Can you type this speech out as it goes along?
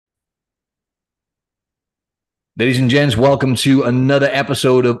Ladies and gents, welcome to another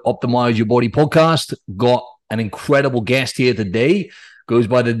episode of Optimize Your Body podcast. Got an incredible guest here today. Goes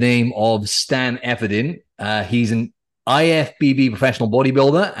by the name of Stan Efferding. He's an IFBB professional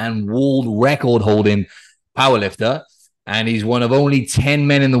bodybuilder and world record holding powerlifter. And he's one of only 10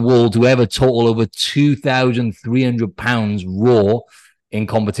 men in the world to ever total over 2,300 pounds raw in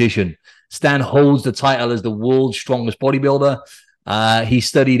competition. Stan holds the title as the world's strongest bodybuilder. He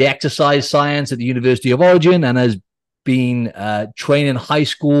studied exercise science at the University of Oregon and has been training high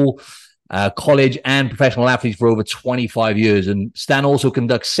school, college, and professional athletes for over 25 years. And Stan also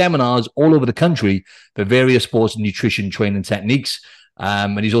conducts seminars all over the country for various sports and nutrition training techniques.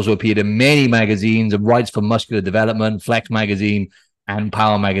 And he's also appeared in many magazines and writes for Muscular Development, Flex Magazine, and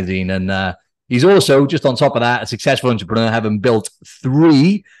Power Magazine. And he's also, just on top of that, a successful entrepreneur, having built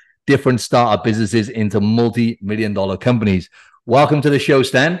 3 different startup businesses into multi-million-dollar companies. Welcome to the show,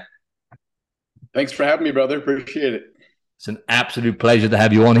 Stan. Thanks for having me, brother. Appreciate it. It's an absolute pleasure to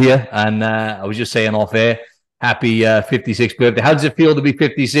have you on here. And I was just saying off air, happy 56th birthday. How does it feel to be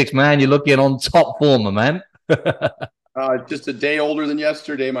 56, man? You're looking on top form, man. Just a day older than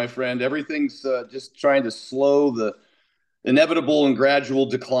yesterday, my friend. Everything's just trying to slow the inevitable and gradual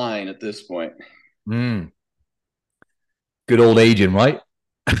decline at this point. Good old aging, right?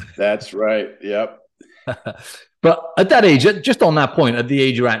 That's right. Yep. But at that age, just on that point, at the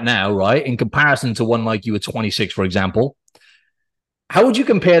age you're at now, right, in comparison to one like you were 26, for example, how would you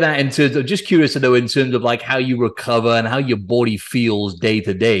compare that in terms of, just curious to know, in terms of like how you recover and how your body feels day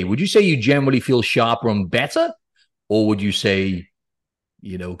to day? Would you say you generally feel sharper and better? Or would you say,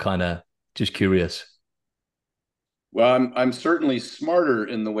 kind of just curious? Well, I'm certainly smarter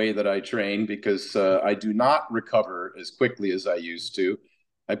in the way that I train because I do not recover as quickly as I used to.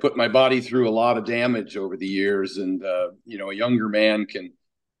 I put my body through a lot of damage over the years, and a younger man can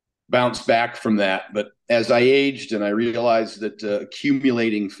bounce back from that. But as I aged and I realized that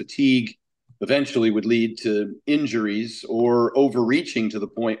accumulating fatigue eventually would lead to injuries or overreaching to the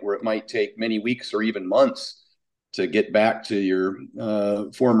point where it might take many weeks or even months to get back to your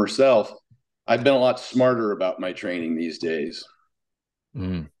former self, I've been a lot smarter about my training these days.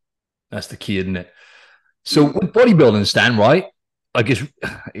 That's the key, isn't it? So with bodybuilding, Stan, right? I guess,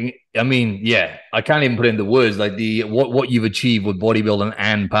 I mean, yeah, I can't even put it into words. Like what you've achieved with bodybuilding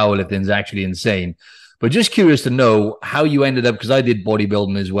and powerlifting is actually insane. But just curious to know how you ended up, because I did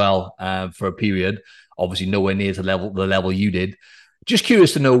bodybuilding as well for a period. Obviously, nowhere near to the level you did. Just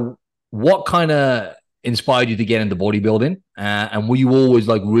curious to know what kind of inspired you to get into bodybuilding, and were you always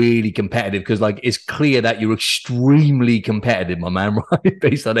like really competitive? Because like it's clear that you're extremely competitive, my man, right?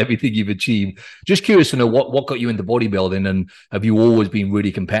 Based on everything you've achieved. Just curious to know what got you into bodybuilding, and have you always been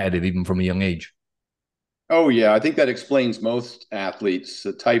really competitive even from a young age? Oh yeah, I think that explains most athletes.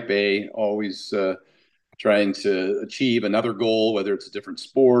 Type A, always trying to achieve another goal, whether it's a different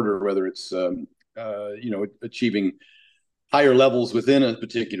sport or whether it's achieving higher levels within a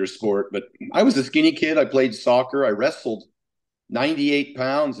particular sport. But I was a skinny kid. I played soccer. I wrestled 98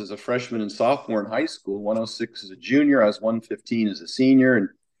 pounds as a freshman and sophomore in high school, 106 as a junior. I was 115 as a senior. And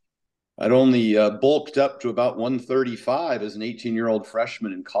I'd only bulked up to about 135 as an 18-year-old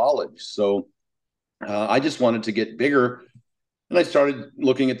freshman in college. So I just wanted to get bigger. And I started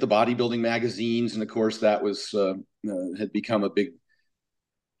looking at the bodybuilding magazines. And of course, that was had become a big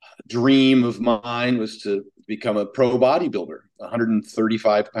dream of mine, was to become a pro bodybuilder,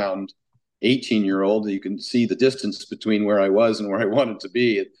 135 pound 18-year-old. You can see the distance between where I was and where I wanted to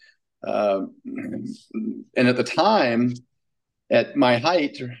be. And at the time, at my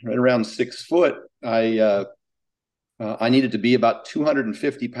height, right around 6 foot, I needed to be about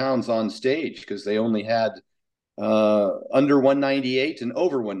 250 pounds on stage because they only had under 198 and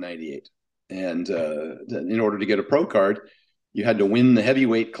over 198. And in order to get a pro card, you had to win the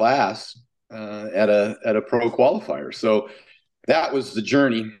heavyweight class at a pro qualifier. So that was the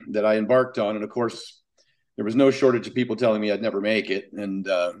journey that I embarked on. And of course, there was no shortage of people telling me I'd never make it. And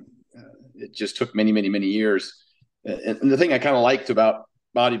it just took many, many, many years. And the thing I kind of liked about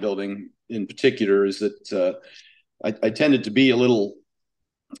bodybuilding in particular is that I tended to be a little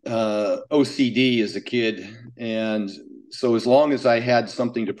OCD as a kid. And so as long as I had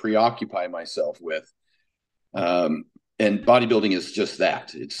something to preoccupy myself with, and bodybuilding is just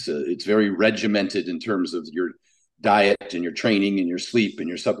that. It's very regimented in terms of your diet and your training and your sleep and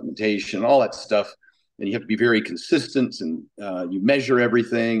your supplementation, all that stuff. And you have to be very consistent, and you measure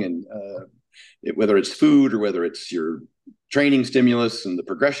everything, and whether it's food or whether it's your training stimulus and the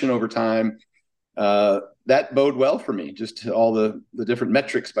progression over time. That bode well for me, just all the different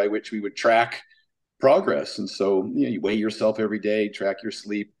metrics by which we would track progress. And so you weigh yourself every day, track your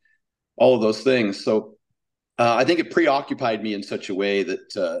sleep, all of those things. So I think it preoccupied me in such a way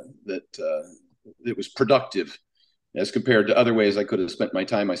that it was productive as compared to other ways I could have spent my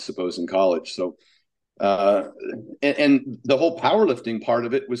time, I suppose, in college. So, uh, and the whole powerlifting part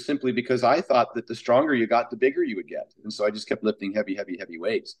of it was simply because I thought that the stronger you got, the bigger you would get, and so I just kept lifting heavy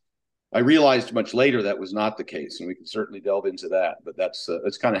weights. I realized much later that was not the case, and we can certainly delve into that. But that's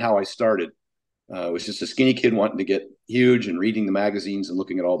kind of how I started. Was just a skinny kid wanting to get huge and reading the magazines and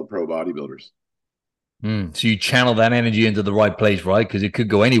looking at all the pro bodybuilders. So you channel that energy into the right place, right? Because it cocould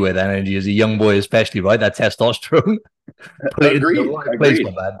go anywhere, that energy as a young boy, especially, right? That testosterone. Put it into the Agreed. right place, my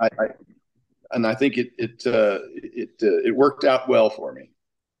Agreed. bad. And I think it worked out well for me.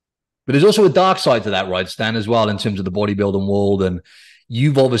 But there's also a dark side to that, right, Stan, as well, in terms of the bodybuilding world. And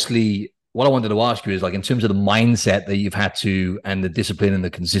you've obviously, what I wanted to ask you is like, in terms of the mindset that you've had to, and the discipline and the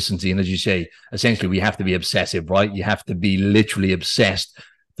consistency. And as you say, essentially, we have to be obsessive, right? You have to be literally obsessed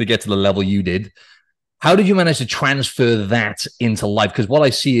to get to the level you did. How did you manage to transfer that into life? Because what I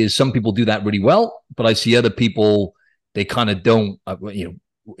see is some people do that really well, but I see other people, they kind of don't,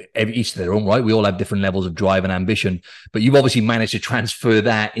 each to their own, right? We all have different levels of drive and ambition, but you've obviously managed to transfer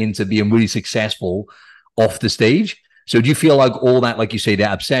that into being really successful off the stage. So do you feel like all that, like you say,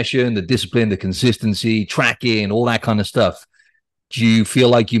 that obsession, the discipline, the consistency, tracking, all that kind of stuff, do you feel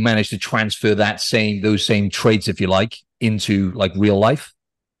like you managed to transfer those same traits, if you like, into like real life?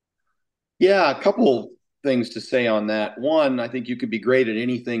 Yeah, a couple things to say on that. One, I think you can be great at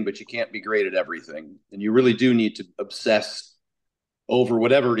anything, but you can't be great at everything. And you really do need to obsess over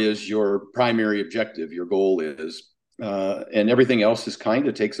whatever it is your primary objective, your goal is. And everything else is kind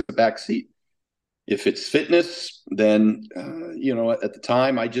of takes a back seat. If it's fitness, then, at the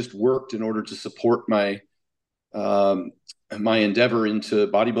time I just worked in order to support um, my endeavor into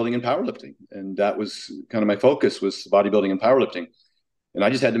bodybuilding and powerlifting. And that was kind of my focus, was bodybuilding and powerlifting. And I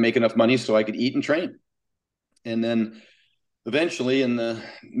just had to make enough money so I could eat and train. And then eventually in the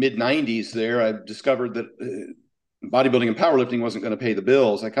mid 90s there, I discovered that bodybuilding and powerlifting wasn't going to pay the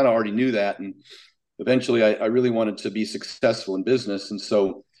bills. I kind of already knew that. And eventually I really wanted to be successful in business. And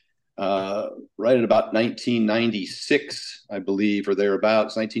so right at about 1996, I believe, or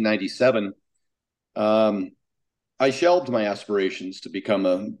thereabouts, 1997, I shelved my aspirations to become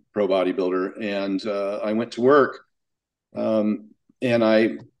a pro bodybuilder. And I went to work. And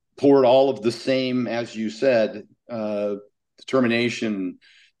I poured all of the same, as you said, determination,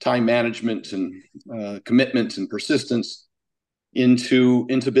 time management, and commitment and persistence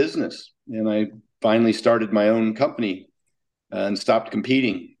into business. And I finally started my own company and stopped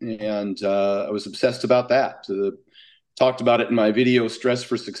competing. And I was obsessed about that. Talked about it in my video, Stress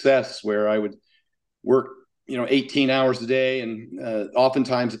for Success, where I would work 18 hours a day, and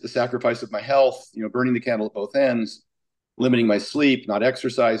oftentimes at the sacrifice of my health, burning the candle at both ends, limiting my sleep, not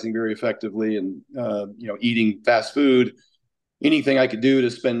exercising very effectively, and eating fast food, anything I could do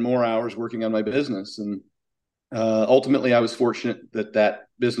to spend more hours working on my business. And ultimately, I was fortunate that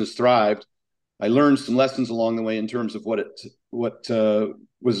business thrived. I learned some lessons along the way in terms of what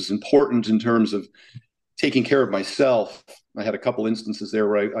was important in terms of taking care of myself. I had a couple instances there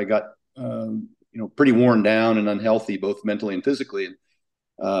where I got pretty worn down and unhealthy, both mentally and physically,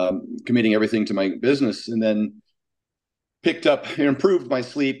 and committing everything to my business. And then picked up and improved my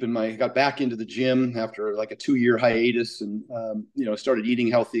sleep, and got back into the gym after like a 2-year hiatus, and started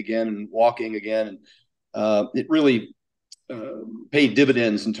eating healthy again and walking again. And it really paid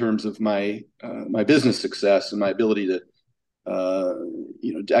dividends in terms of my business success and my ability to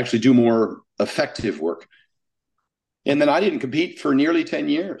actually do more effective work. And then I didn't compete for nearly 10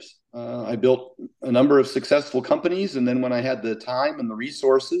 years. I built a number of successful companies, and then when I had the time and the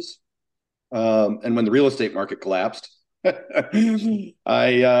resources, and when the real estate market collapsed, I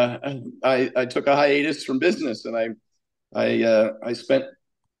took a hiatus from business, and I spent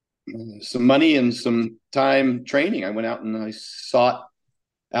some money and some time training. I went out and I sought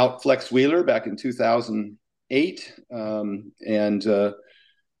out Flex Wheeler back in 2008, and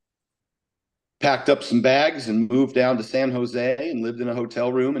packed up some bags and moved down to San Jose and lived in a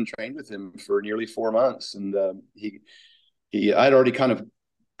hotel room and trained with him for nearly 4 months. And I'd already kind of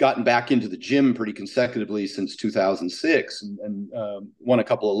gotten back into the gym pretty consecutively since 2006, and won a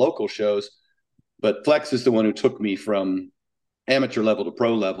couple of local shows. But Flex is the one who took me from amateur level to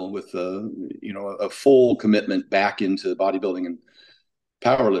pro level with a full commitment back into bodybuilding and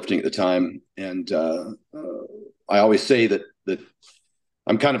powerlifting at the time. And I always say that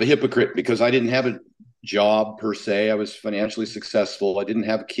I'm kind of a hypocrite because I didn't have a job per se. I was financially successful. I didn't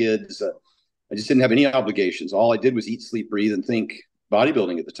have kids. I just didn't have any obligations. All I did was eat, sleep, breathe, and think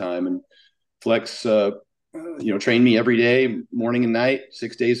bodybuilding at the time. And Flex, trained me every day, morning and night,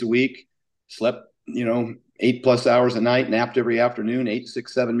 6 days a week. Slept, 8+ hours a night, napped every afternoon, ate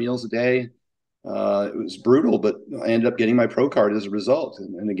 6, 7 meals a day. It was brutal, but I ended up getting my pro card as a result.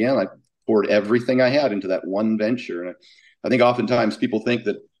 And again, I poured everything I had into that one venture. And I think oftentimes people think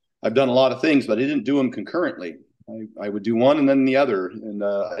that I've done a lot of things, but I didn't do them concurrently. I would do one and then the other. And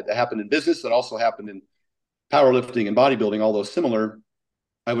it happened in business. It also happened in powerlifting and bodybuilding, although similar.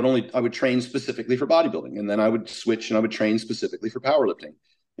 I would train specifically for bodybuilding, and then I would switch and I would train specifically for powerlifting.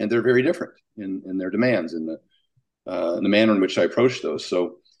 And they're very different in their demands and the manner in which I approach those.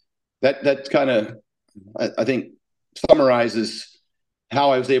 So that kind of, I think, summarizes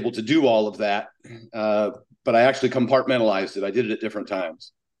how I was able to do all of that. But I actually compartmentalized it. I did it at different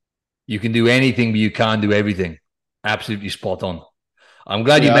times. You can do anything, but you can't do everything. Absolutely spot on. I'm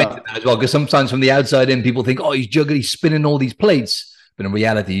glad you mentioned Yeah, that as well, because sometimes from the outside in, people think, oh, he's juggling, he's spinning all these plates. But in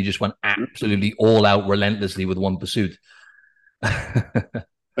reality, you just went absolutely all out relentlessly with one pursuit.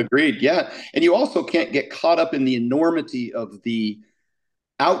 agreed. Yeah. And you also can't get caught up in the enormity of the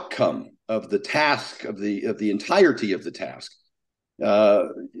outcome of the task, of the entirety of the task. uh,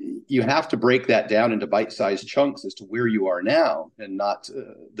 you have to break that down into bite-sized chunks as to where you are now and not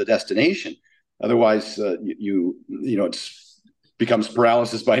the destination. Otherwise, it's becomes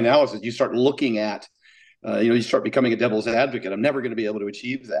paralysis by analysis. You start looking at, you start becoming a devil's advocate. I'm never going to be able to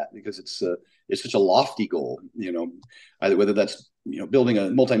achieve that because it's such a lofty goal. Whether that's building a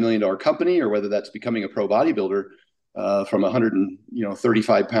multi-million-dollar company or whether that's becoming a pro bodybuilder from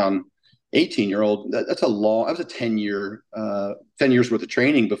 135-pound 18-year-old. That's a long. That was a 10 years worth of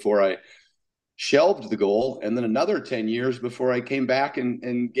training before I shelved the goal, and then another 10 years before I came back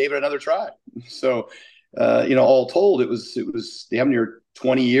and gave it another try. So, all told, it was damn near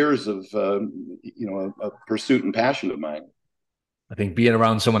 20 years of a pursuit and passion of mine. I think being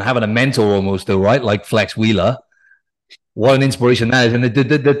around someone, having a mentor almost, though, right? Like Flex Wheeler, what an inspiration that is. And the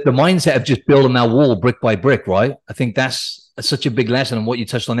mindset of just building that wall brick by brick, right? I think that's such a big lesson. And what you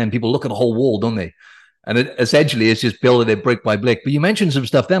touched on then, people look at the whole wall, don't they? And essentially, it's just building it brick by brick. But you mentioned some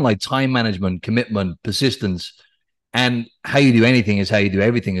stuff then, like time management, commitment, persistence, and how you do anything is how you do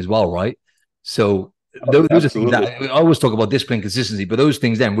everything as well, right? So those are things that Absolutely. I always talk about, discipline, consistency, but those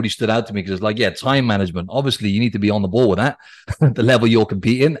things then really stood out to me because it's like, yeah, time management. Obviously, you need to be on the ball with that, the level you're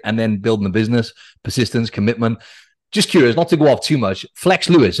competing, and then building the business, persistence, commitment. Just curious, not to go off too much. Flex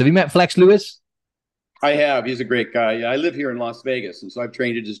Lewis. Have you met Flex Lewis? I have. He's a great guy. Yeah, I live here in Las Vegas, and so I've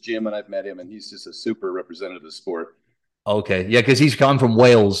trained at his gym and I've met him, and he's just a super representative of sport. Okay. Yeah, because he's come from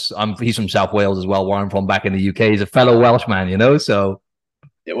Wales. He's from South Wales as well, where I'm from back in the UK. He's a fellow Welshman, So,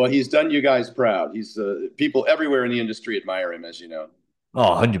 Yeah, well, he's done you guys proud. He's people everywhere in the industry admire him, as you know.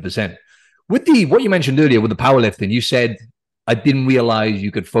 oh, 100%. With what you mentioned earlier with the powerlifting, you said, I didn't realize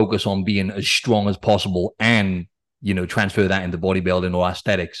you could focus on being as strong as possible and, transfer that into bodybuilding or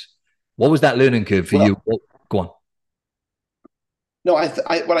aesthetics. What was that learning curve for Well, you? Go on. no,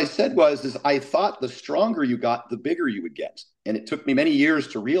 what I said is I thought the stronger you got, the bigger you would get, and it took me many years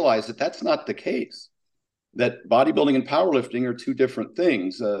to realize that that's not the case. That bodybuilding and powerlifting are two different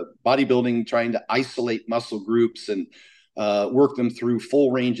things. Bodybuilding, trying to isolate muscle groups and work them through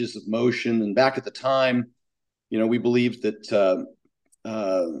full ranges of motion, and back at the time, we believed that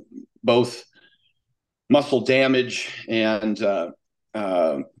both muscle damage and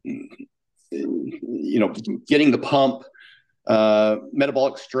getting the pump,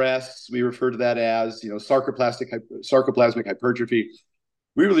 metabolic stress, we refer to that as sarcoplasmic hypertrophy.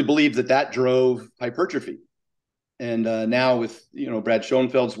 We really believe that drove hypertrophy. And now with Brad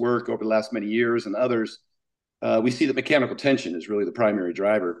Schoenfeld's work over the last many years and others, we see that mechanical tension is really the primary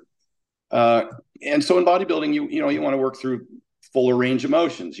driver. And so in bodybuilding, you want to work through fuller range of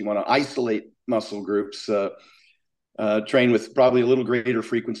motions. You want to isolate muscle groups, train with probably a little greater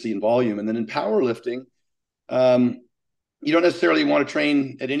frequency and volume. And then in powerlifting, you don't necessarily want to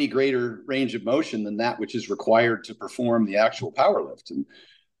train at any greater range of motion than that which is required to perform the actual power lift. And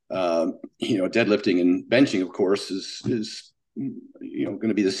deadlifting and benching, of course, is going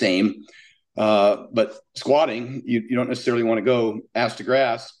to be the same. But squatting, you don't necessarily want to go ass to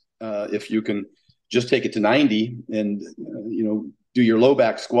grass if you can just take it to 90 and do your low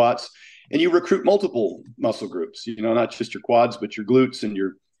back squats, and you recruit multiple muscle groups. Not just your quads, but your glutes and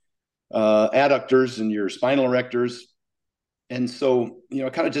your adductors and your spinal erectors. And so,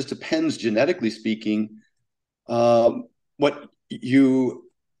 it kind of just depends, genetically speaking, what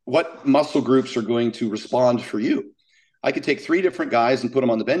muscle groups are going to respond for you. I could take 3 different guys and put them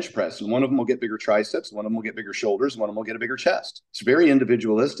on the bench press, and one of them will get bigger triceps, one of them will get bigger shoulders, one of them will get a bigger chest. It's very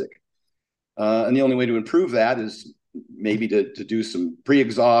individualistic. And the only way to improve that is maybe to do some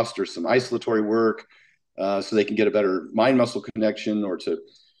pre-exhaust or some isolatory work so they can get a better mind-muscle connection, or to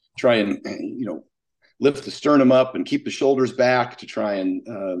try and, lift the sternum up and keep the shoulders back to try and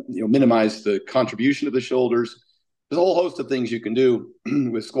minimize the contribution of the shoulders. There's a whole host of things you can do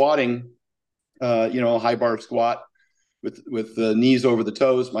with squatting. A high bar squat with the knees over the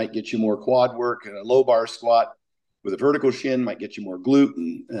toes might get you more quad work, and a low bar squat with a vertical shin might get you more glute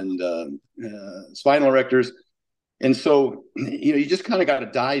and spinal erectors. And so, you just kind of got to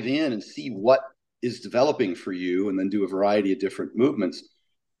dive in and see what is developing for you, and then do a variety of different movements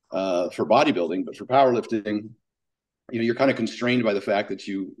for bodybuilding. But for powerlifting, you're kind of constrained by the fact that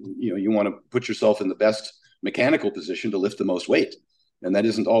you want to put yourself in the best mechanical position to lift the most weight. And that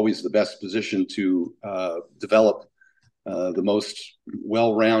isn't always the best position to develop the most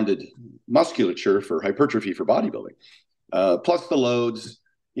well-rounded musculature for hypertrophy for bodybuilding. Plus the loads,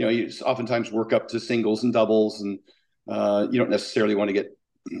 you oftentimes work up to singles and doubles, and you don't necessarily want to get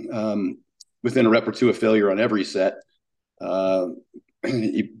within a rep or two of failure on every set.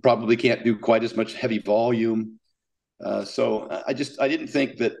 You probably can't do quite as much heavy volume. So I didn't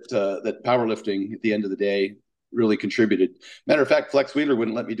think that powerlifting at the end of the day really contributed. Matter of fact, Flex Wheeler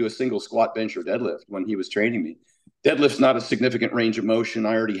wouldn't let me do a single squat, bench, or deadlift when he was training me. Deadlift's not a significant range of motion.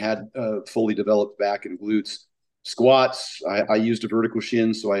 I already had fully developed back and glutes. Squats, I used a vertical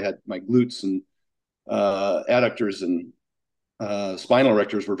shin, so I had my glutes and adductors and spinal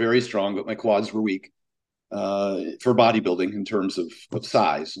erectors were very strong, but my quads were weak for bodybuilding in terms of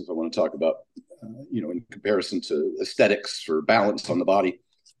size, if I want to talk about, in comparison to aesthetics for balance on the body.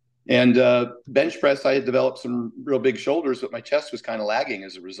 And bench press, I had developed some real big shoulders, but my chest was kind of lagging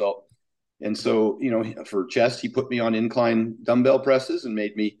as a result. And so, for chest, he put me on incline dumbbell presses and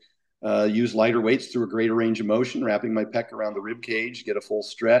made me use lighter weights through a greater range of motion, wrapping my pec around the rib cage, get a full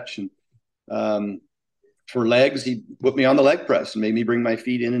stretch. And for legs, he put me on the leg press and made me bring my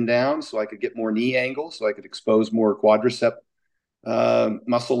feet in and down so I could get more knee angle, so I could expose more quadricep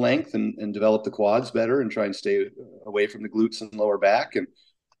muscle length and develop the quads better and try and stay away from the glutes and lower back. And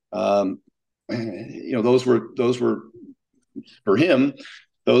those were for him,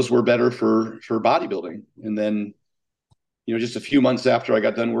 those were better for bodybuilding. And then, just a few months after I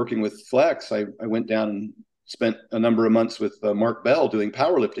got done working with Flex, I went down and spent a number of months with Mark Bell doing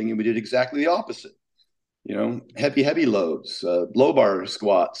powerlifting, and we did exactly the opposite. Heavy loads, low bar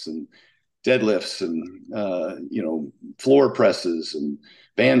squats and deadlifts and, floor presses and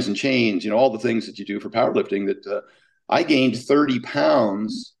bands and chains, all the things that you do for powerlifting. That I gained 30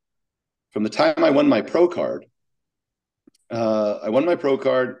 pounds from the time I won my pro card. I won my pro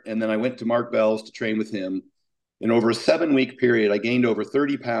card, and then I went to Mark Bell's to train with him. And over a 7-week period, I gained over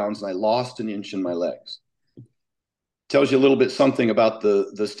 30 pounds and I lost an inch in my legs. Tells you a little bit something about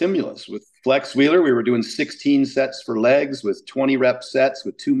the stimulus. With Flex Wheeler, we were doing 16 sets for legs with 20 rep sets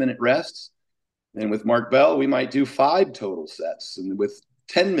with 2-minute rests. And with Mark Bell, we might do 5 total sets and with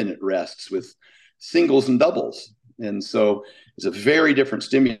 10-minute rests with singles and doubles. And so it's a very different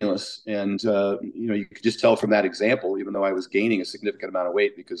stimulus. And, you could just tell from that example, even though I was gaining a significant amount of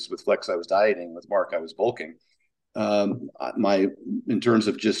weight, because with Flex, I was dieting, with Mark, I was bulking. In terms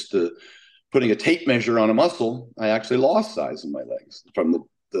of just putting a tape measure on a muscle, I actually lost size in my legs from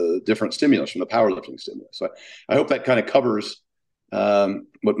the different stimulus, from the powerlifting stimulus. So I hope that kind of covers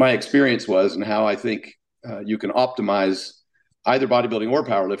what my experience was and how I think you can optimize either bodybuilding or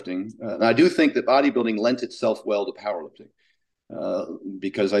powerlifting. And I do think that bodybuilding lent itself well to powerlifting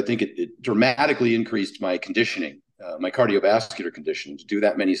because I think it dramatically increased my conditioning, my cardiovascular conditioning. To do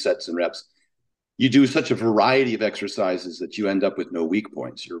that many sets and reps, you do such a variety of exercises that you end up with no weak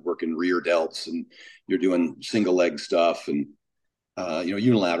points. You're working rear delts and you're doing single leg stuff and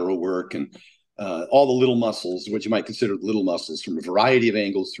unilateral work and all the little muscles, what you might consider little muscles, from a variety of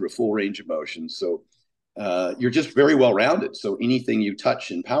angles through a full range of motion. So you're just very well rounded. So anything you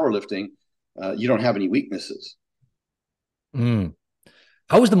touch in powerlifting, you don't have any weaknesses. Mm.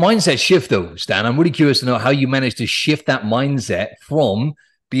 How was the mindset shift though, Stan? I'm really curious to know how you managed to shift that mindset from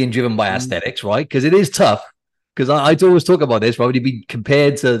being driven by aesthetics, right? Because it is tough. Because I always talk about this, right? You'd be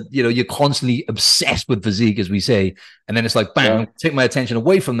compared to, you're constantly obsessed with physique, as we say. And then it's like, bang, take my attention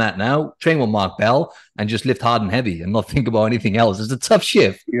away from that now, train with Mark Bell and just lift hard and heavy and not think about anything else. It's a tough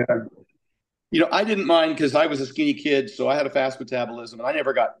shift. Yeah. I didn't mind because I was a skinny kid, so I had a fast metabolism and I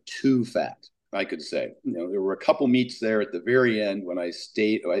never got too fat, I could say. There were a couple meets there at the very end when I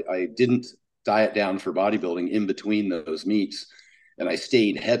didn't diet down for bodybuilding in between those meets. And I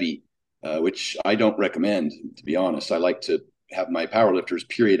stayed heavy, which I don't recommend, to be honest. I like to have my powerlifters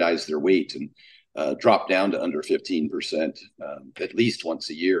periodize their weight and drop down to under 15% at least once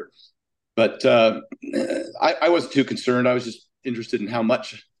a year. But I wasn't too concerned. I was just interested in how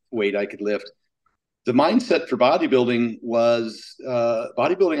much weight I could lift. The mindset for bodybuilding was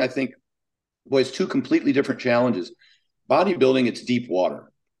I think, Boy, it's two completely different challenges. Bodybuilding, it's deep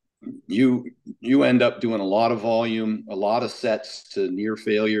water. You end up doing a lot of volume, a lot of sets to near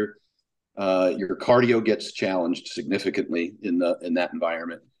failure. Your cardio gets challenged significantly in that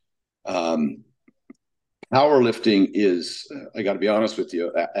environment. Um, Powerlifting is, I got to be honest with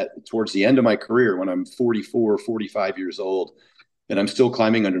you, towards the end of my career, when I'm 44, 45 years old, and I'm still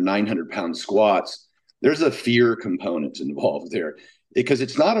climbing under 900-pound squats, there's a fear component involved there, because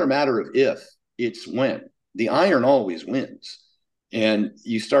it's not a matter of if, it's when. The iron always wins. And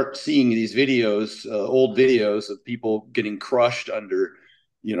you start seeing these videos, old videos of people getting crushed under,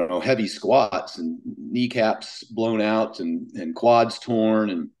 heavy squats, and kneecaps blown out, and quads torn,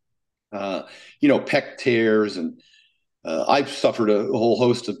 and pec tears. And I've suffered a whole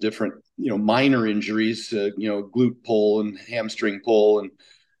host of different, minor injuries, glute pull and hamstring pull and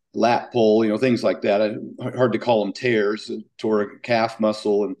lat pull, things like that. Hard to call them tears. Tore a calf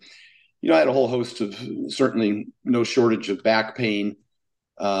muscle, and I had a whole host of, certainly no shortage of back pain,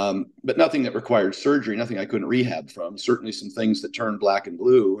 but nothing that required surgery, nothing I couldn't rehab from. Certainly some things that turned black and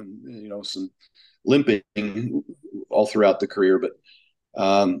blue, and some limping all throughout the career.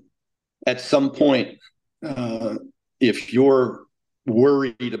 But at some point, if you're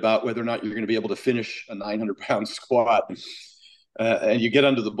worried about whether or not you're going to be able to finish a 900-pound squat, and you get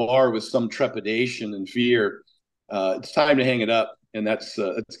under the bar with some trepidation and fear, it's time to hang it up. And that's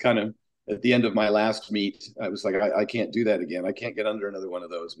kind of at the end of my last meet. I was like, I can't do that again. I can't get under another one of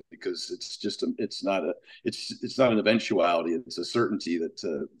those, because it's not an eventuality. It's a certainty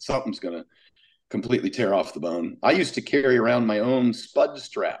that something's going to completely tear off the bone. I used to carry around my own spud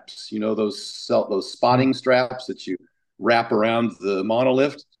straps, those spotting straps that you wrap around the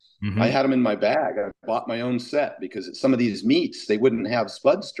monolift. I had them in my bag. I bought my own set, because at some of these meets, they wouldn't have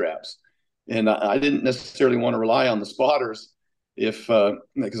spud straps. And I didn't necessarily want to rely on the spotters,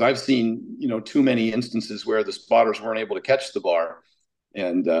 because I've seen, too many instances where the spotters weren't able to catch the bar,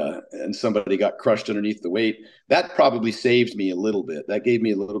 and somebody got crushed underneath the weight. That probably saved me a little bit. That gave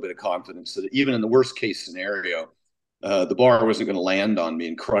me a little bit of confidence that even in the worst case scenario, the bar wasn't going to land on me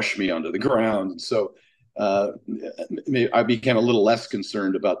and crush me onto the ground. So I became a little less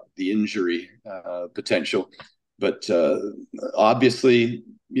concerned about the injury potential. But obviously,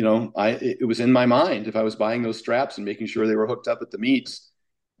 it was in my mind, if I was buying those straps and making sure they were hooked up at the meets,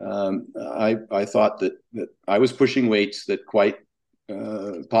 I thought that I was pushing weights that quite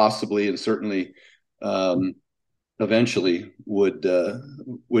possibly and certainly eventually would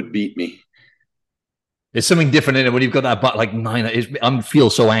beat me. There's something different in it when you've got that, but like I feel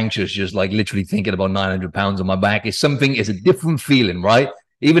so anxious just like literally thinking about 900 pounds on my back. It's a different feeling, right?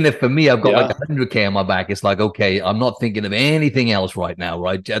 Even if for me, I've got like 100K on my back, it's like, okay, I'm not thinking of anything else right now,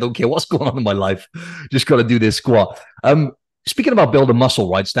 right? I don't care what's going on in my life. Just got to do this squat. Speaking about building muscle,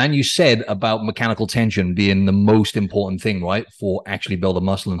 right, Stan, you said about mechanical tension being the most important thing, right, for actually building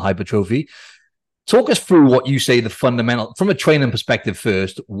muscle and hypertrophy. Talk us through what you say the fundamental, from a training perspective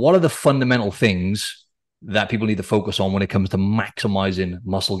first, what are the fundamental things that people need to focus on when it comes to maximizing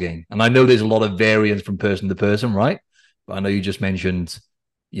muscle gain? And I know there's a lot of variance from person to person, right? But I know you just mentioned,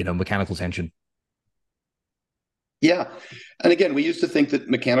 mechanical tension. Yeah. And again, we used to think that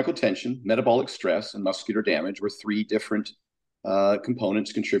mechanical tension, metabolic stress, and muscular damage were three different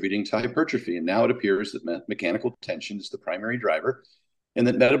components contributing to hypertrophy. And now it appears that mechanical tension is the primary driver, and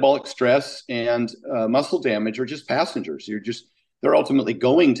that metabolic stress and muscle damage are just passengers. They're ultimately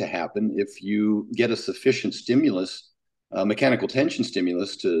going to happen if you get a sufficient stimulus, mechanical tension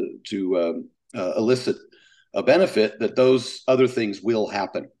stimulus, to elicit a benefit, that those other things will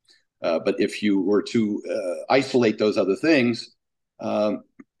happen. But if you were to isolate those other things,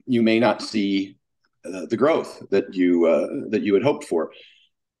 you may not see the growth that you had hoped for.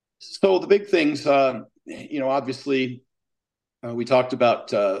 So the big things, obviously, we talked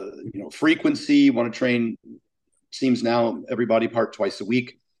about frequency. Want to train, seems now every body part twice a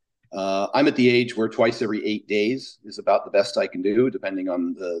week. I'm at the age where twice every 8 days is about the best I can do, depending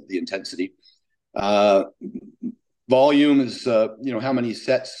on the intensity. Volume is, how many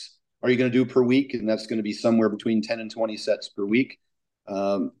sets are you going to do per week? And that's going to be somewhere between 10 and 20 sets per week.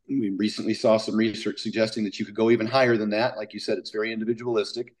 We recently saw some research suggesting that you could go even higher than that. Like you said, it's very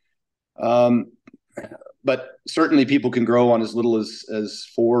individualistic. But certainly people can grow on as little as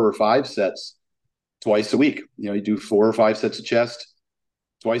 4 or 5 sets twice a week. You do 4 or 5 sets of chest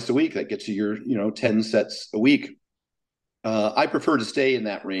twice a week. That gets you your, 10 sets a week. I prefer to stay in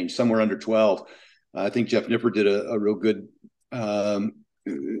that range, somewhere under 12. I think Jeff Nipper did a real good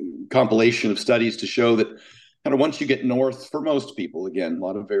compilation of studies to show that kind of once you get north, for most people, again, a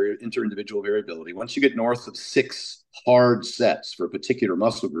lot of inter-individual variability. Once you get north of 6 hard sets for a particular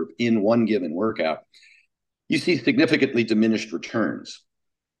muscle group in one given workout, you see significantly diminished returns.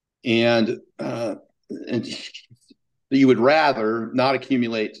 And you would rather not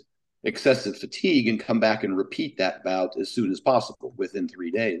accumulate excessive fatigue and come back and repeat that bout as soon as possible within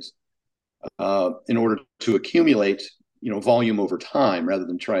 3 days, in order to accumulate, volume over time rather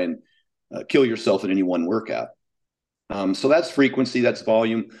than try and kill yourself in any one workout. So that's frequency, that's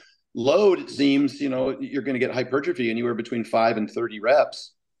volume. Load, it seems, you're going to get hypertrophy anywhere between 5 and 30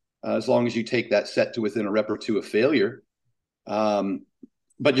 reps, as long as you take that set to within a rep or two of failure.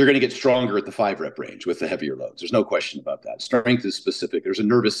 But you're going to get stronger at the 5-rep range with the heavier loads. There's no question about that. Strength is specific. There's a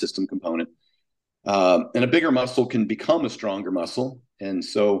nervous system component. And a bigger muscle can become a stronger muscle. And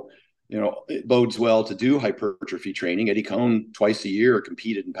so, it bodes well to do hypertrophy training. Eddie Cohn, twice a year,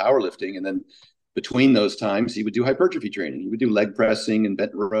 competed in powerlifting. And then between those times, he would do hypertrophy training. He would do leg pressing and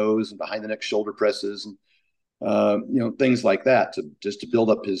bent rows and behind the neck shoulder presses and, things like that to build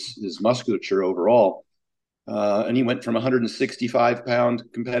up his musculature overall. And he went from a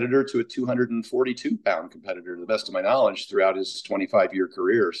 165-pound competitor to a 242-pound competitor, to the best of my knowledge, throughout his 25-year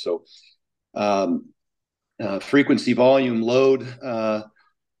career. So frequency, volume, load,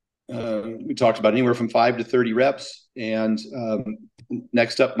 we talked about anywhere from 5 to 30 reps. And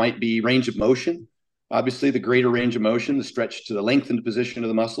next up might be range of motion. Obviously, the greater range of motion, the stretch to the lengthened position of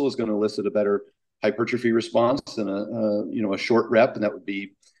the muscle, is going to elicit a better hypertrophy response than a short rep. And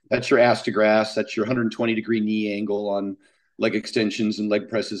that's your ass to grass. That's your 120-degree knee angle on leg extensions and leg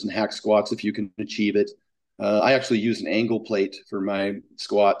presses and hack squats if you can achieve it. I actually use an angle plate for my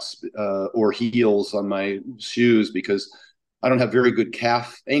squats or heels on my shoes because I don't have very good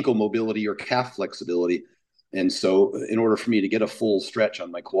ankle mobility or calf flexibility. And so in order for me to get a full stretch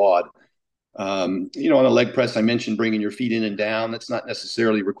on my quad, on a leg press, I mentioned bringing your feet in and down. That's not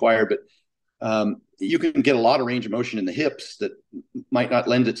necessarily required, but you can get a lot of range of motion in the hips that might not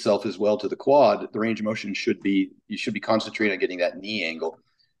lend itself as well to the quad. The range of motion you should be concentrating on getting that knee angle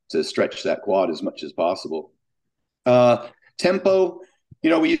to stretch that quad as much as possible. Tempo,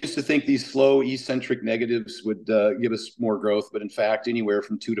 we used to think these slow eccentric negatives would give us more growth, but in fact, anywhere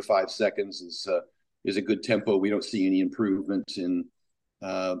from 2 to 5 seconds is a good tempo. We don't see any improvement in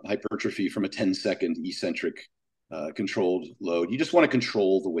hypertrophy from a 10-second eccentric controlled load. You just want to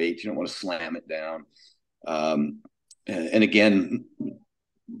control the weight. You don't want to slam it down. And again,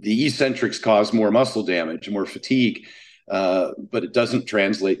 the eccentrics cause more muscle damage, more fatigue, but it doesn't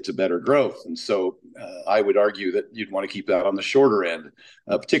translate to better growth. And so I would argue that you'd want to keep that on the shorter end,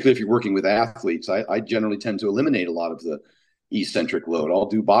 particularly if you're working with athletes. I generally tend to eliminate a lot of the eccentric load. I'll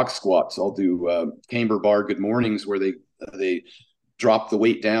do box squats. I'll do camber bar good mornings where they drop the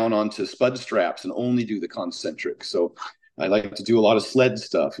weight down onto spud straps and only do the concentric. So I like to do a lot of sled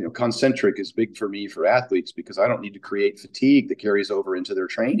stuff. Concentric is big for me for athletes because I don't need to create fatigue that carries over into their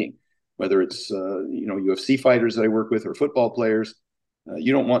training, whether it's, UFC fighters that I work with or football players.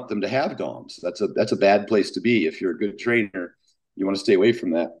 You don't want them to have DOMs. That's a bad place to be. If you're a good trainer, you want to stay away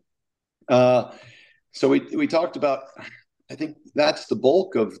from that. So we talked about, I think that's the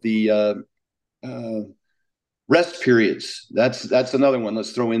bulk of the rest periods. That's another one.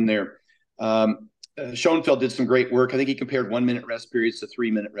 Let's throw in there. Schoenfeld did some great work. I think he compared 1-minute rest periods to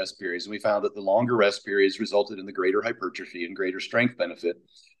 3-minute rest periods. And we found that the longer rest periods resulted in the greater hypertrophy and greater strength benefit.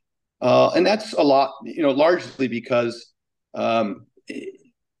 And that's a lot, largely because the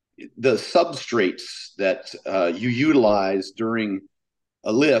substrates that you utilize during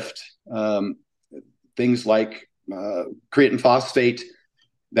a lift, things like creatine phosphate,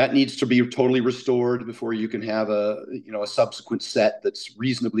 that needs to be totally restored before you can have a subsequent set that's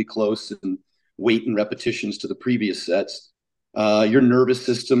reasonably close in weight and repetitions to the previous sets. Your nervous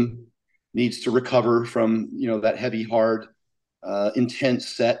system needs to recover from that heavy, hard, intense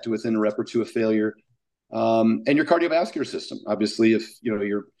set to within a rep or two of failure. And your cardiovascular system. Obviously, if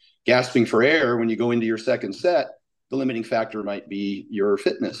you're gasping for air when you go into your second set, the limiting factor might be your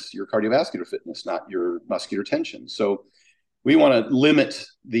fitness, your cardiovascular fitness, not your muscular tension. So we want to limit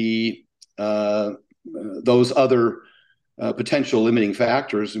those other potential limiting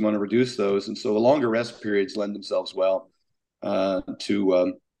factors. We want to reduce those, and so the longer rest periods lend themselves well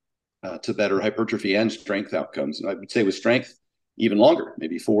to better hypertrophy and strength outcomes. And I would say with strength, even longer,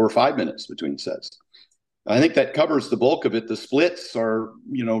 maybe 4 or 5 minutes between sets. I think that covers the bulk of it. The splits are,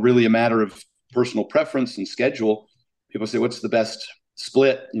 really a matter of personal preference and schedule. People say, what's the best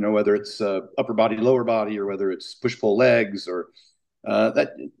split? Whether it's upper body, lower body, or whether it's push-pull legs, or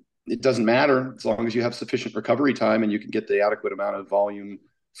that it doesn't matter as long as you have sufficient recovery time and you can get the adequate amount of volume,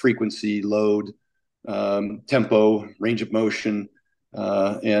 frequency, load tempo, range of motion,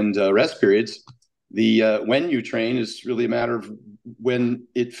 and rest periods. The when you train is really a matter of when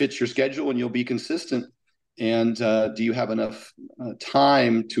it fits your schedule and you'll be consistent. And do you have enough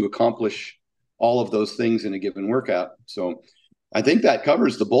time to accomplish all of those things in a given workout? So I think that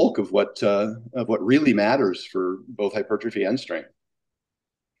covers the bulk of what really matters for both hypertrophy and strength.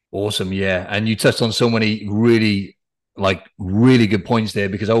 Awesome. Yeah. And you touched on so many really good points there,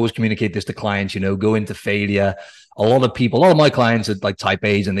 because I always communicate this to clients, go into failure. A lot of my clients are like type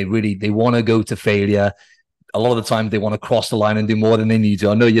A's, and they want to go to failure. A lot of the time they want to cross the line and do more than they need to.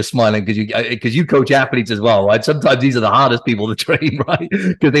 I know you're smiling because you coach athletes as well, right? Sometimes these are the hardest people to train, right?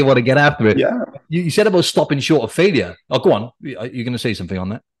 Because they want to get after it. Yeah. You said about stopping short of failure. Oh, go on. You're going to say something on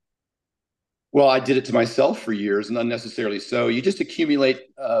that? Well, I did it to myself for years, and unnecessarily so. You just accumulate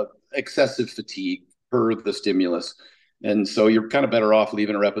excessive fatigue per the stimulus. And so you're kind of better off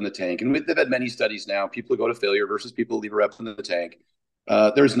leaving a rep in the tank. And they've had many studies now. People go to failure versus people leave a rep in the tank.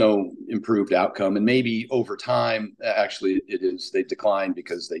 There's no improved outcome. And maybe over time, actually, they decline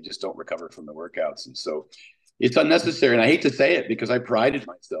because they just don't recover from the workouts. And so it's unnecessary. And I hate to say it because I prided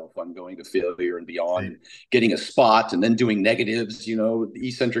myself on going to failure and beyond, and getting a spot and then doing negatives,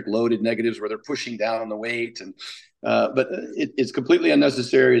 eccentric loaded negatives where they're pushing down on the weight. And but it's completely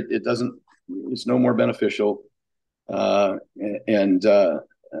unnecessary. It's no more beneficial. And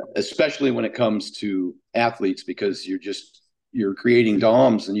especially when it comes to athletes, because you're creating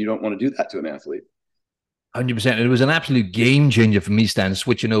DOMs and you don't want to do that to an athlete. 100%. It was an absolute game changer for me, Stan,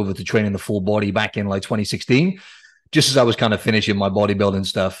 switching over to training the full body back in like 2016, just as I was kind of finishing my bodybuilding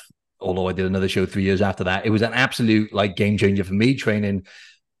stuff. Although I did another show 3 years after that, it was an absolute like game changer for me, training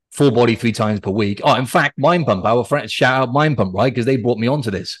full body 3 times per week. Oh, in fact, Mind Pump, our friends, shout out Mind Pump, right? Because they brought me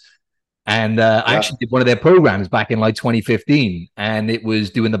onto this. And I actually did one of their programs back in like 2015, and it was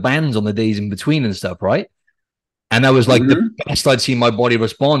doing the bands on the days in between and stuff, right? And that was like the best I'd seen my body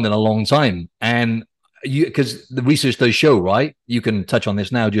respond in a long time. And because the research does show, right? You can touch on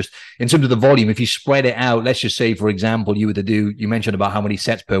this now, just in terms of the volume. If you spread it out, let's just say, for example, you mentioned about how many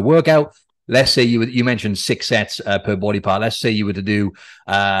sets per workout. Let's say you mentioned 6 sets per body part. Let's say you were to do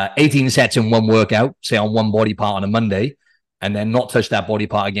 18 sets in one workout, say on one body part on a Monday, and then not touch that body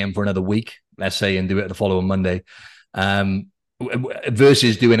part again for another week, let's say, and do it the following Monday.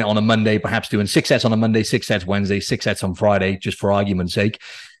 Versus doing it on a Monday, perhaps doing 6 sets on a Monday, 6 sets Wednesday, 6 sets on Friday, just for argument's sake.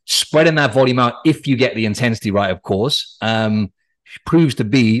 Spreading that volume out, if you get the intensity right, of course, proves to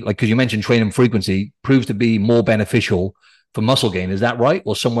be, like, because you mentioned training frequency, proves to be more beneficial for muscle gain. Is that right?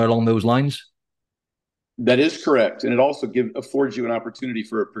 Or somewhere along those lines? That is correct. And it also affords you an opportunity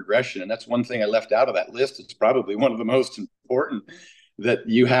for a progression. And that's one thing I left out of that list. It's probably one of the most important, that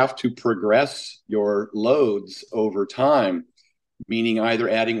you have to progress your loads over time, meaning either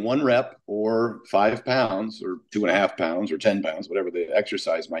adding 1 rep or 5 pounds or 2.5 pounds or 10 pounds, whatever the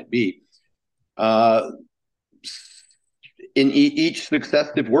exercise might be. In each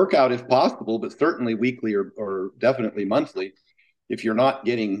successive workout, if possible, but certainly weekly or definitely monthly. If you're not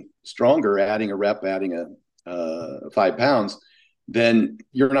getting stronger, adding a rep, adding 5 pounds, then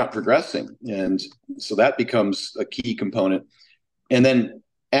you're not progressing. And so that becomes a key component. And then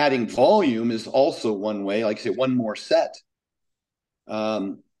adding volume is also one way, like I say, 1 more set.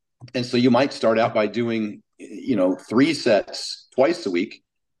 And so you might start out by doing, 3 sets twice a week,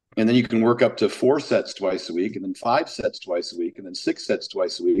 and then you can work up to 4 sets twice a week, and then 5 sets twice a week, and then 6 sets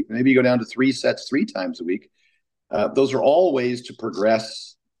twice a week. Maybe you go down to 3 sets 3 times a week. Those are all ways to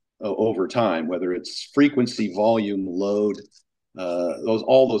progress over time, whether it's frequency, volume, load. Those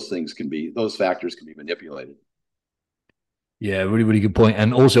factors can be manipulated. Yeah, really, really good point.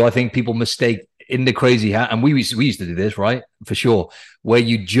 And also, I think people mistake in the crazy hat, and we used to do this, right? For sure, where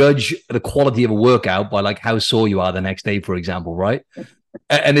you judge the quality of a workout by like how sore you are the next day, for example, right?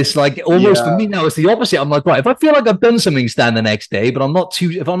 And it's like almost for me now, it's the opposite. I'm like, right, if I feel like I've done something, Stan, the next day, but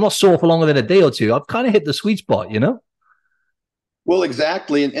if I'm not sore for longer than a day or two, I've kind of hit the sweet spot, Well,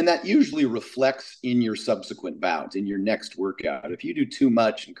 exactly. And that usually reflects in your subsequent bout, in your next workout. If you do too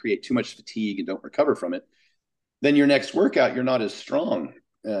much and create too much fatigue and don't recover from it, then your next workout, you're not as strong.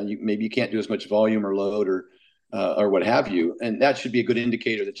 Maybe you can't do as much volume or load or what have you. And that should be a good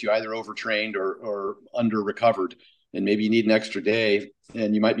indicator that you either overtrained or under recovered. And maybe you need an extra day,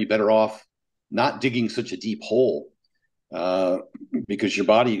 and you might be better off not digging such a deep hole because your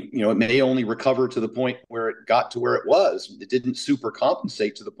body, it may only recover to the point where it got to where it was. It didn't super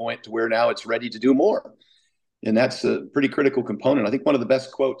compensate to the point to where now it's ready to do more. And that's a pretty critical component. I think one of the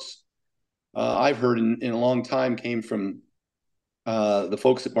best quotes I've heard in a long time came from the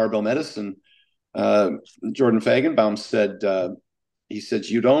folks at Barbell Medicine. Jordan Fagenbaum said, he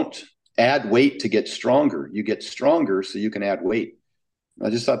says, you don't add weight to get stronger. You get stronger so you can add weight. I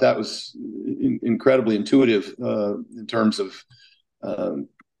just thought that was incredibly intuitive in terms of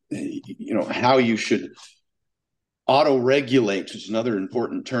how you should auto-regulate, which is another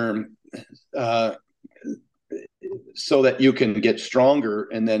important term, uh, so that you can get stronger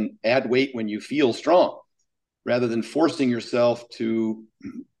and then add weight when you feel strong, rather than forcing yourself to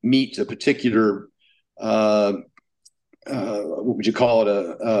meet a particular what would you call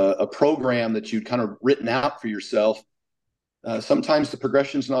it, a program that you'd kind of written out for yourself. Sometimes the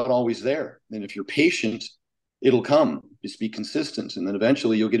progression's not always there, and if you're patient, it'll come. Just be consistent, and then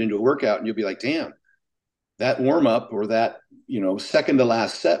eventually you'll get into a workout and you'll be like, damn, that warm up or that second to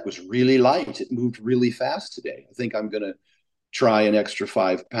last set was really light. It moved really fast today. I think I'm going to try an extra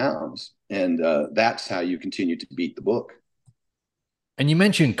 5 pounds, and that's how you continue to beat the book. And you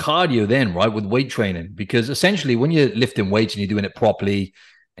mentioned cardio then, right, with weight training, because essentially when you're lifting weights and you're doing it properly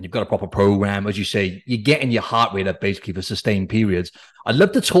and you've got a proper program, as you say, you're getting your heart rate up basically for sustained periods. I'd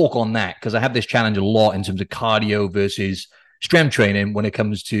love to talk on that because I have this challenge a lot in terms of cardio versus strength training when it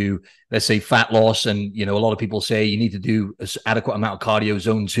comes to, let's say, fat loss. And, a lot of people say you need to do an adequate amount of cardio,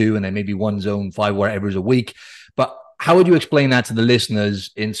 zone 2, and then maybe one zone 5, whatever is a week. But how would you explain that to the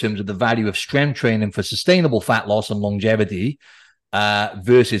listeners in terms of the value of strength training for sustainable fat loss and longevity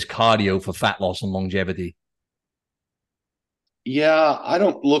versus cardio for fat loss and longevity? Yeah, I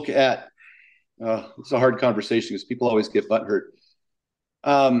don't look at it's a hard conversation because people always get butthurt.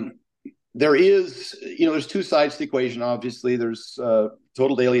 There's two sides to the equation. Obviously, there's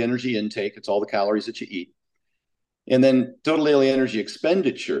total daily energy intake. It's all the calories that you eat. And then total daily energy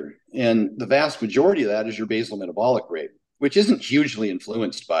expenditure. And the vast majority of that is your basal metabolic rate, which isn't hugely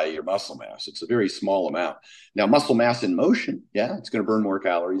influenced by your muscle mass. It's a very small amount. Now, muscle mass in motion, yeah, it's going to burn more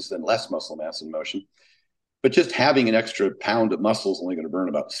calories than less muscle mass in motion. But just having an extra pound of muscle is only going to burn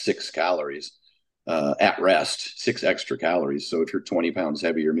about 6 calories at rest, 6 extra calories. So if you're 20 pounds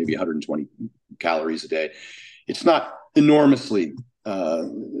heavier, maybe 120 calories a day. It's not enormously,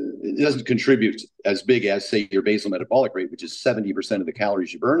 it doesn't contribute as big as, say, your basal metabolic rate, which is 70% of the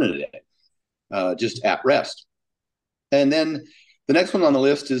calories you burn in a day, just at rest. And then the next one on the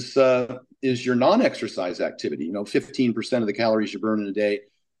list is your non-exercise activity. 15% of the calories you burn in a day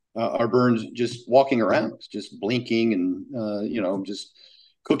are burned just walking around, just blinking and, just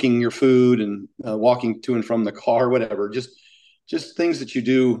cooking your food and walking to and from the car, whatever, just things that you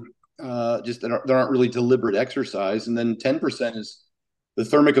do just that aren't really deliberate exercise. And then 10% is the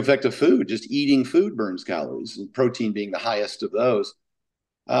thermic effect of food. Just eating food burns calories, and protein being the highest of those.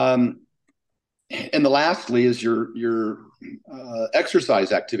 And the lastly is your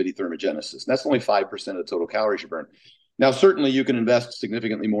exercise activity thermogenesis. And that's only 5% of the total calories you burn. Now, certainly you can invest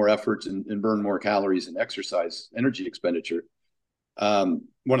significantly more effort and burn more calories in exercise energy expenditure.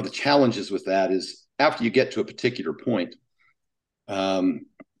 One of the challenges with that is after you get to a particular point,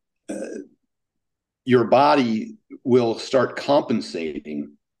 your body will start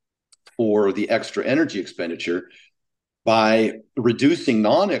compensating for the extra energy expenditure by reducing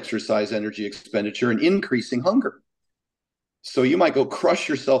non-exercise energy expenditure and increasing hunger. So you might go crush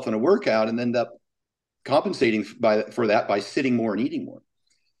yourself in a workout and end up compensating for that by sitting more and eating more.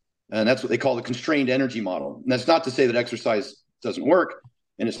 And that's what they call the constrained energy model. And that's not to say that exercise doesn't work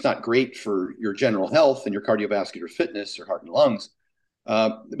and it's not great for your general health and your cardiovascular fitness or heart and lungs.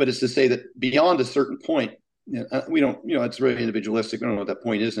 But it's to say that beyond a certain point, we don't, it's very individualistic. I don't know what that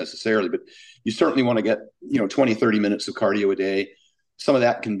point is necessarily, but you certainly want to get, 20, 30 minutes of cardio a day. Some of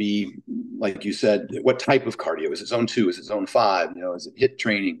that can be, like you said, what type of cardio? Is it zone 2? Is it zone 5? Is it HIIT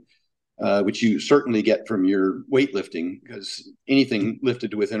training? Which you certainly get from your weightlifting, because anything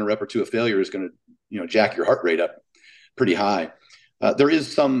lifted to within a rep or two of failure is going to, jack your heart rate up pretty high. There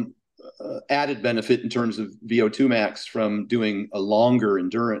is some added benefit in terms of VO2 max from doing a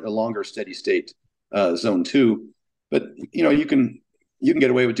longer steady state zone 2, but you can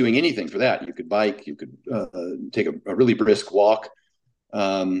get away with doing anything for that. You could bike, you could take a really brisk walk,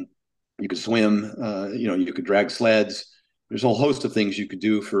 you could swim, you could drag sleds. There's a whole host of things you could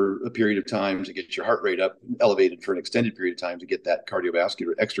do for a period of time to get your heart rate up, elevated for an extended period of time to get that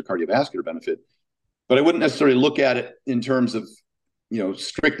extra cardiovascular benefit. But I wouldn't necessarily look at it in terms of,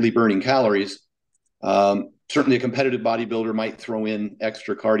 strictly burning calories. Certainly a competitive bodybuilder might throw in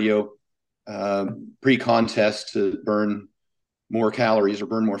extra cardio pre-contest to burn more calories or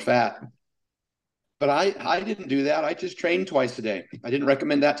burn more fat. But I didn't do that. I just trained twice a day. I didn't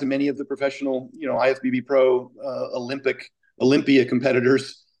recommend that to many of the professional, IFBB Pro, Olympia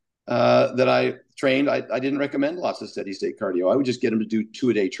competitors that I trained. I didn't recommend lots of steady state cardio. I would just get them to do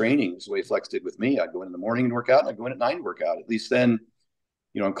 2-a-day trainings the way Flex did with me. I'd go in the morning and work out, and I'd go in at night and work out. At least then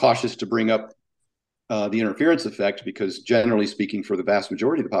I'm cautious to bring up the interference effect because, generally speaking, for the vast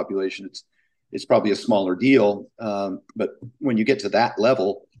majority of the population, it's probably a smaller deal. But when you get to that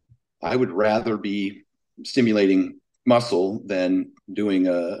level, I would rather be stimulating muscle than doing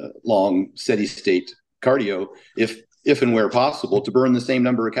a long steady state cardio, if and where possible, to burn the same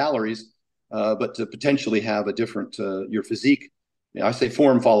number of calories, but to potentially have a different your physique. I say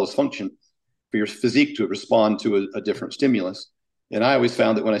form follows function, for your physique to respond to a different stimulus. And I always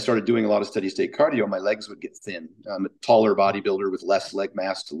found that when I started doing a lot of steady state cardio, my legs would get thin. I'm a taller bodybuilder with less leg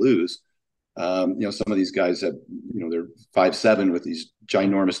mass to lose. Some of these guys have, they're 5'7" with these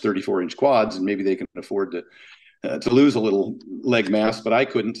ginormous 34-inch quads, and maybe they can afford to lose a little leg mass, but I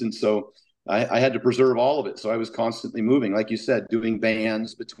couldn't. And so I had to preserve all of it. So I was constantly moving, like you said, doing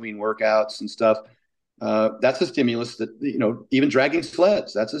bands between workouts and stuff. That's a stimulus that, even dragging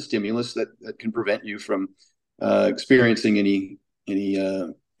sleds, that's a stimulus that can prevent you from experiencing any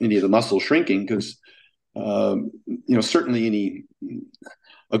of the muscle shrinking, because certainly any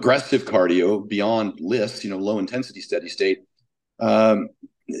aggressive cardio beyond LISS, low intensity steady state,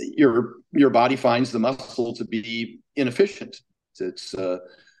 your body finds the muscle to be inefficient. It's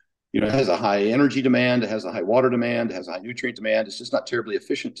it has a high energy demand, it has a high water demand, it has a high nutrient demand. It's just not terribly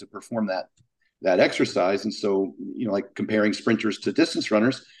efficient to perform that exercise. And so, like comparing sprinters to distance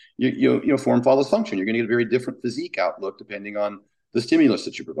runners, form follows function. You're going to get a very different physique outlook depending on the stimulus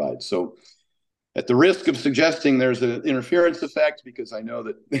that you provide. So, at the risk of suggesting there's an interference effect, because I know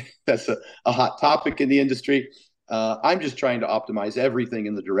that that's a hot topic in the industry, I'm just trying to optimize everything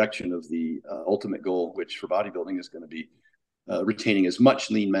in the direction of the ultimate goal, which for bodybuilding is going to be retaining as much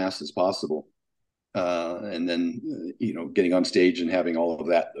lean mass as possible, and then getting on stage and having all of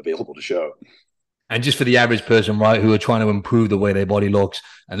that available to show. And just for the average person, right, who are trying to improve the way their body looks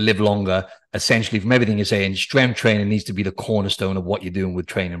and live longer, essentially, from everything you're saying, strength training needs to be the cornerstone of what you're doing with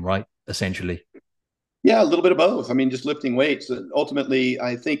training, right? Essentially. Yeah, a little bit of both. I mean, just lifting weights. Ultimately,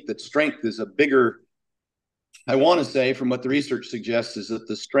 I think that strength is a bigger, I want to say, from what the research suggests, is that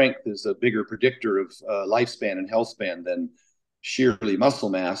the strength is a bigger predictor of lifespan and health span than sheerly muscle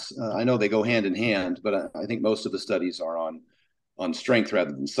mass. I know they go hand in hand, but I think most of the studies are on strength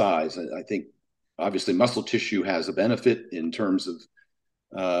rather than size. I think obviously muscle tissue has a benefit in terms of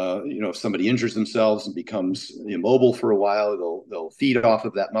if somebody injures themselves and becomes immobile for a while, they'll feed off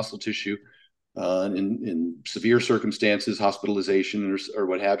of that muscle tissue. In severe circumstances, hospitalization or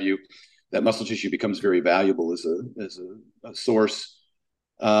what have you, that muscle tissue becomes very valuable as a source.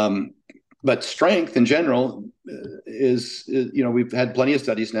 But strength in general is we've had plenty of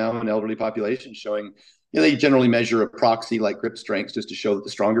studies now in elderly populations showing, they generally measure a proxy like grip strength just to show that the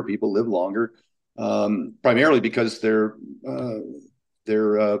stronger people live longer, primarily because they're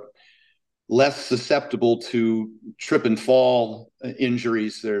less susceptible to trip and fall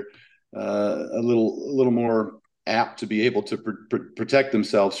injuries. They're a little more apt to be able to protect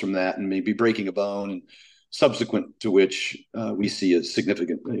themselves from that, and maybe breaking a bone, and subsequent to which we see a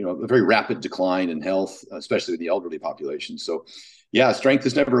significant, a very rapid decline in health, especially with the elderly population. So, yeah, strength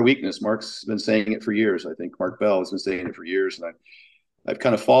is never a weakness. Mark's been saying it for years. I think Mark Bell has been saying it for years, and I've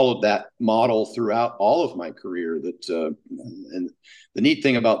kind of followed that model throughout all of my career. That and the neat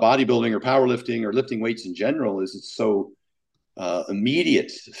thing about bodybuilding or powerlifting or lifting weights in general is it's so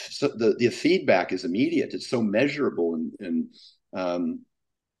immediate. So the feedback is immediate. It's so measurable, and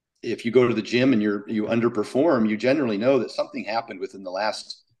if you go to the gym and you underperform, you generally know that something happened within the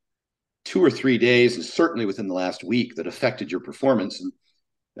last 2 or 3 days, and certainly within the last week, that affected your performance. And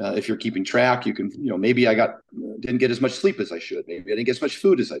if you're keeping track, you can, maybe I didn't get as much sleep as I should. Maybe I didn't get as much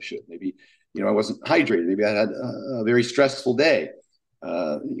food as I should. Maybe, I wasn't hydrated. Maybe I had a very stressful day.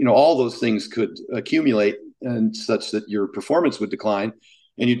 All those things could accumulate, and such that your performance would decline,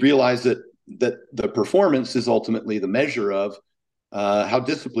 and you'd realize that the performance is ultimately the measure of how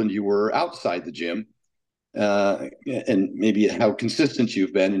disciplined you were outside the gym, and maybe how consistent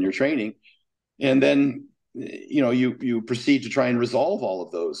you've been in your training. And then, you proceed to try and resolve all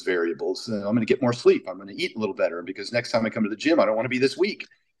of those variables. I'm going to get more sleep. I'm going to eat a little better, because next time I come to the gym, I don't want to be this weak.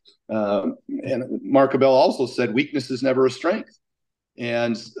 And Mark Bell also said, weakness is never a strength.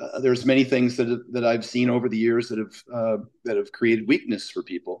 And there's many things that I've seen over the years that have created weakness for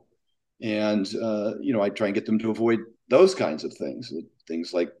people. And, I try and get them to avoid those kinds of things.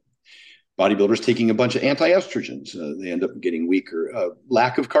 Things like bodybuilders taking a bunch of anti-estrogens. They end up getting weaker.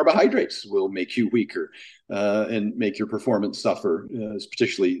 Lack of carbohydrates will make you weaker and make your performance suffer,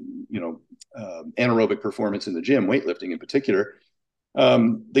 particularly, anaerobic performance in the gym, weightlifting in particular.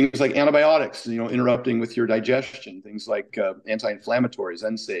 Things like antibiotics, interrupting with your digestion, things like anti-inflammatories,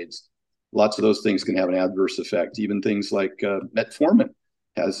 NSAIDs. Lots of those things can have an adverse effect. Even things like metformin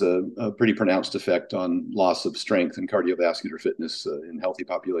has a pretty pronounced effect on loss of strength and cardiovascular fitness in healthy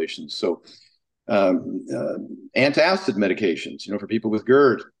populations. So antacid medications, for people with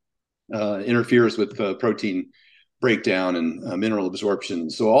GERD, interferes with protein breakdown and mineral absorption.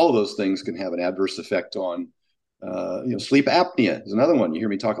 So all of those things can have an adverse effect on, sleep apnea is another one. You hear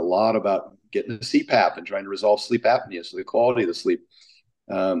me talk a lot about getting a CPAP and trying to resolve sleep apnea, so the quality of the sleep.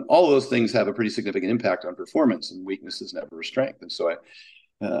 All of those things have a pretty significant impact on performance, and weakness is never a strength. And so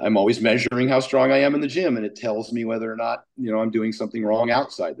I'm always measuring how strong I am in the gym, and it tells me whether or not, I'm doing something wrong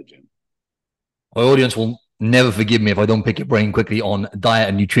outside the gym. My audience will never forgive me if I don't pick your brain quickly on diet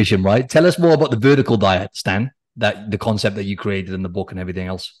and nutrition, right? Tell us more about the vertical diet, Stan, that the concept that you created in the book and everything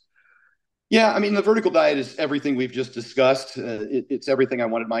else. Yeah, I mean, the vertical diet is everything we've just discussed. It's everything I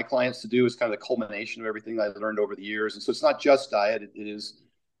wanted my clients to do. It's kind of the culmination of everything I learned over the years. And so it's not just diet. It is,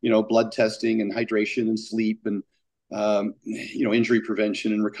 blood testing and hydration and sleep and, injury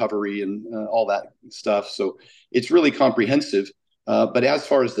prevention and recovery and all that stuff. So it's really comprehensive. But as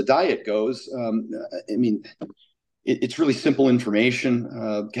far as the diet goes, it's really simple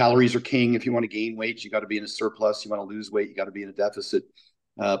information. Calories are king. If you want to gain weight, you got to be in a surplus. You want to lose weight, you got to be in a deficit.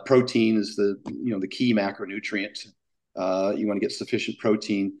 Protein is the key macronutrient. You want to get sufficient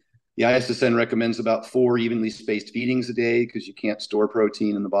protein. The ISSN recommends about 4 evenly spaced feedings a day because you can't store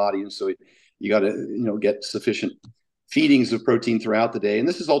protein in the body, and so you got to get sufficient feedings of protein throughout the day. And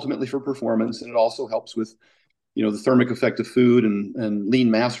this is ultimately for performance, and it also helps with the thermic effect of food and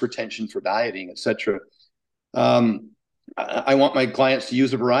lean mass retention for dieting, etc. I want my clients to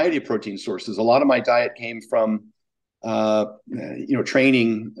use a variety of protein sources. A lot of my diet came from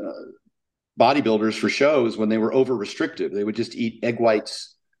training bodybuilders for shows when they were over restrictive. They would just eat egg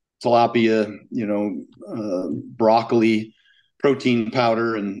whites, tilapia, broccoli, protein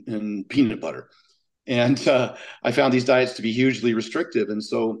powder, and peanut butter. And I found these diets to be hugely restrictive. And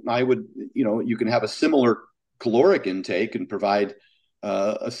so I would, you can have a similar caloric intake and provide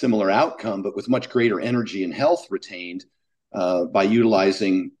a similar outcome, but with much greater energy and health retained by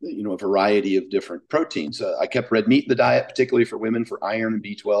utilizing, a variety of different proteins. I kept red meat in the diet, particularly for women, for iron and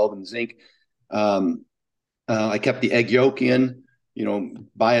B12 and zinc. I kept the egg yolk in,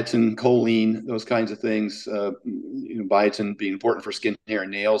 biotin, choline, those kinds of things. Biotin being important for skin, hair,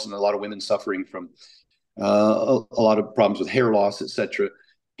 and nails, and a lot of women suffering from a lot of problems with hair loss, etc.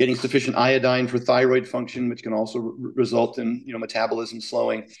 Getting sufficient iodine for thyroid function, which can also result in metabolism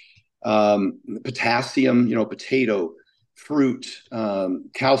slowing. Potassium, potato, fruit,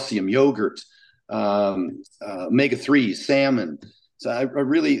 calcium, yogurt, omega-3s, salmon. So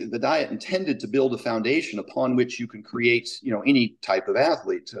the diet intended to build a foundation upon which you can create, any type of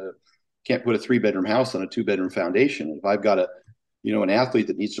athlete. Can't put a 3-bedroom house on a 2-bedroom foundation. If I've got an athlete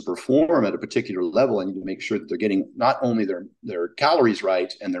that needs to perform at a particular level, I need to make sure that they're getting not only their calories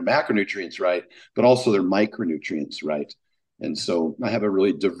right and their macronutrients right, but also their micronutrients right. And so I have a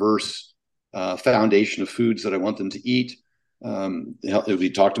really diverse foundation of foods that I want them to eat. We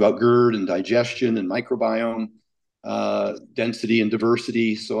talked about GERD and digestion and microbiome, density and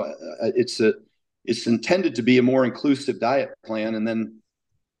diversity. So it's intended to be a more inclusive diet plan. And then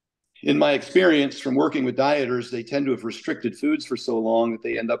in my experience from working with dieters, they tend to have restricted foods for so long that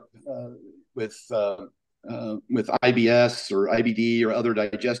they end up with IBS or IBD or other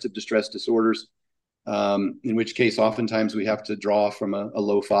digestive distress disorders, in which case oftentimes we have to draw from a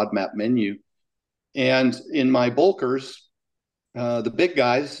low FODMAP menu. And in my bulkers, the big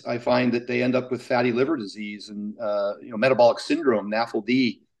guys, I find that they end up with fatty liver disease and metabolic syndrome,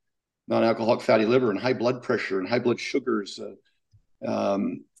 NAFLD, non-alcoholic fatty liver, and high blood pressure and high blood sugars,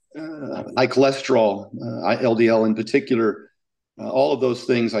 high cholesterol, LDL in particular. All of those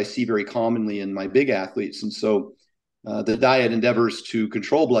things I see very commonly in my big athletes. And so the diet endeavors to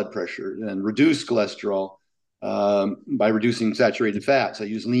control blood pressure and reduce cholesterol by reducing saturated fats. I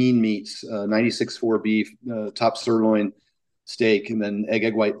use lean meats, 96.4 beef, top sirloin steak, and then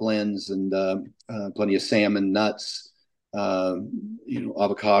egg white blends, and plenty of salmon, nuts,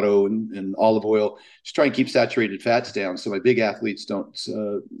 avocado and olive oil. Just try and keep saturated fats down so my big athletes don't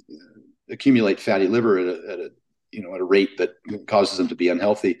accumulate fatty liver at a rate that causes them to be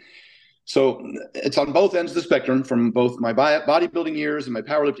unhealthy. So it's on both ends of the spectrum, from both my bodybuilding years and my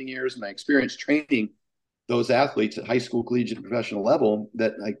powerlifting years and my experience training those athletes at high school, collegiate, and professional level,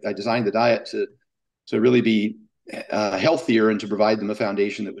 that I designed the diet to really be healthier and to provide them a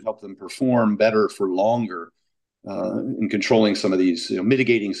foundation that would help them perform better for longer in controlling some of these,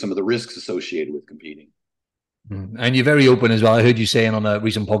 mitigating some of the risks associated with competing. And you're very open as well. I heard you saying on a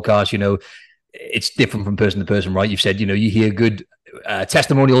recent podcast, it's different from person to person, right? You've said, you hear good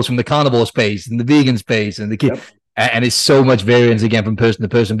testimonials from the carnivore space and the vegan space and the kid. Yep. And it's so much variance again from person to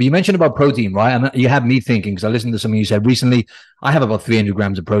person. But you mentioned about protein, right? And you had me thinking, because I listened to something you said recently. I have about 300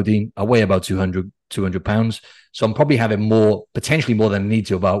 grams of protein. I weigh about 200 pounds. So I'm probably having more, potentially more than I need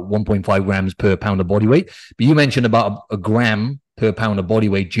to, about 1.5 grams per pound of body weight. But you mentioned about a gram per pound of body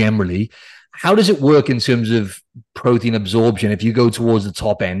weight generally. How does it work in terms of protein absorption if you go towards the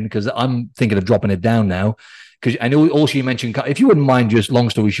top end? Because I'm thinking of dropping it down now. Because I know also you mentioned, if you wouldn't mind, just long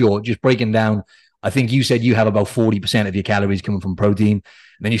story short, just breaking down. I think you said you have about 40% of your calories coming from protein. And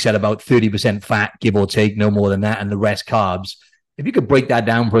then you said about 30% fat, give or take, no more than that, and the rest carbs. If you could break that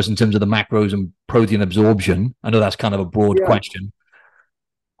down for us in terms of the macros and protein absorption, I know that's kind of a broad Yeah. question.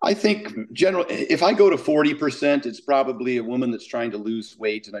 I think if I go to 40%, it's probably a woman that's trying to lose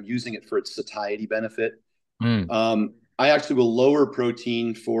weight and I'm using it for its satiety benefit. Mm. I actually will lower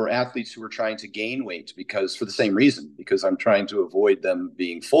protein for athletes who are trying to gain weight because for the same reason, because I'm trying to avoid them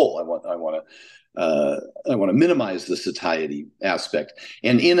being full. I want to minimize the satiety aspect.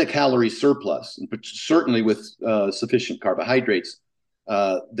 And in a calorie surplus, but certainly with sufficient carbohydrates,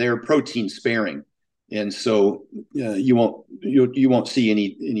 they're protein sparing. And so you won't see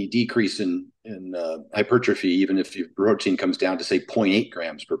any decrease in hypertrophy, even if your protein comes down to say 0.8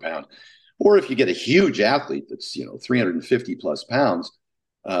 grams per pound. Or if you get a huge athlete that's 350 plus pounds,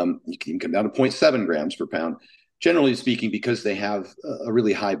 you can come down to 0.7 grams per pound. Generally speaking, because they have a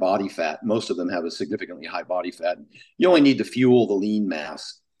really high body fat, most of them have a significantly high body fat. You only need to fuel the lean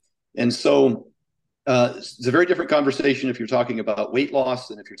mass. And so it's a very different conversation if you're talking about weight loss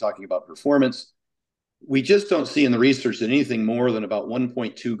than if you're talking about performance. We just don't see in the research that anything more than about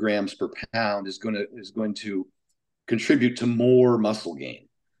 1.2 grams per pound is going to contribute to more muscle gain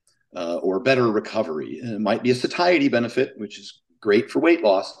or better recovery. And it might be a satiety benefit, which is great for weight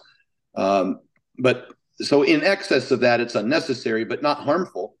loss. But so in excess of that, it's unnecessary, but not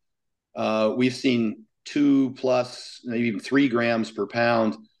harmful. We've seen 2 plus, maybe even 3 grams per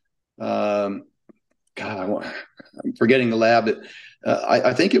pound. I'm forgetting the lab.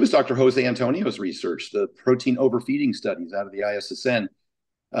 I think it was Dr. Jose Antonio's research, the protein overfeeding studies out of the ISSN.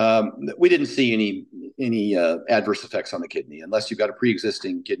 We didn't see any adverse effects on the kidney unless you've got a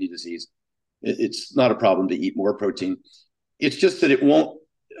pre-existing kidney disease. It's not a problem to eat more protein. It's just that it won't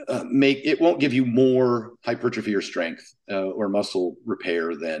give you more hypertrophy or strength or muscle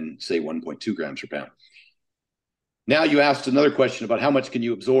repair than say 1.2 grams per pound. Now you asked another question about how much can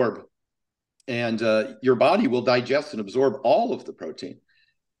you absorb, and your body will digest and absorb all of the protein.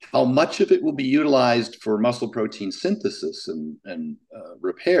 How much of it will be utilized for muscle protein synthesis and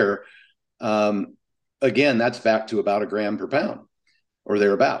repair? Again, that's back to about a gram per pound or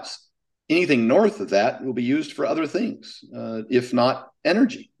thereabouts. Anything north of that will be used for other things, if not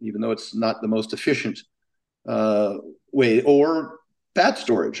energy, even though it's not the most efficient way, or fat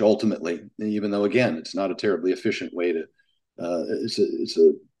storage ultimately, even though, again, it's not a terribly efficient way to, it's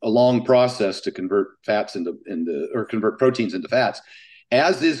a long process to convert fats or convert proteins into fats,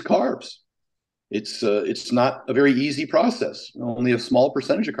 as is carbs. It's not a very easy process. Only a small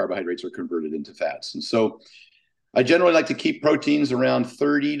percentage of carbohydrates are converted into fats. And so I generally like to keep proteins around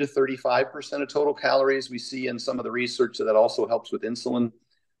 30 to 35% of total calories. We see in some of the research that also helps with insulin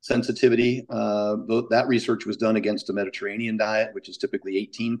sensitivity. That research was done against a Mediterranean diet, which is typically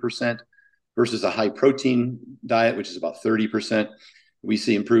 18%, versus a high protein diet, which is about 30%. We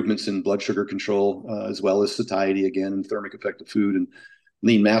see improvements in blood sugar control, as well as satiety, again, and thermic effect of food and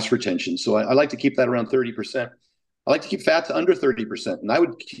lean mass retention. So I like to keep that around 30%. I like to keep fats under 30%.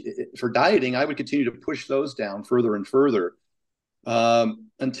 And for dieting, I would continue to push those down further and further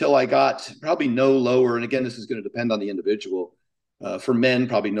until I got probably no lower. And again, this is going to depend on the individual. For men,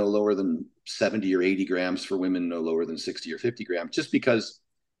 probably no lower than 70 or 80 grams. For women, no lower than 60 or 50 grams, just because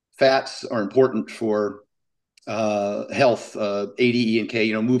fats are important for health, A, D, E, and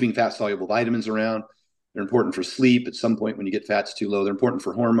K, moving fat soluble vitamins around. They're important for sleep. At some point when you get fats too low, they're important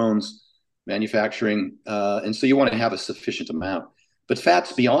for hormones manufacturing. And so you want to have a sufficient amount. But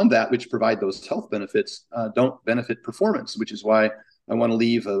fats beyond that, which provide those health benefits, don't benefit performance, which is why I want to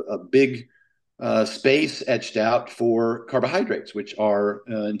leave a big space etched out for carbohydrates, which are,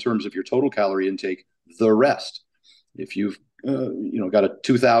 in terms of your total calorie intake, the rest. If you've got a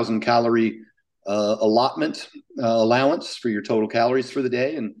 2,000 calorie allowance for your total calories for the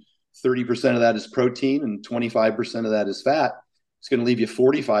day, and 30% of that is protein and 25% of that is fat, it's going to leave you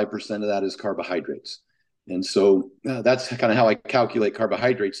 45% of that is carbohydrates. And so that's kind of how I calculate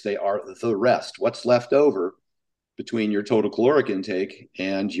carbohydrates. They are the rest. What's left over between your total caloric intake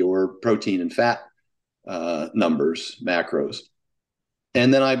and your protein and fat numbers, macros.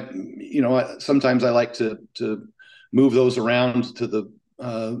 And then sometimes I like to move those around to the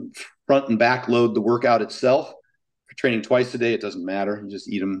front and back load the workout itself. you're training twice a day, it doesn't matter. You just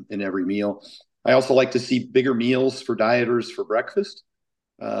eat them in every meal. I also like to see bigger meals for dieters for breakfast.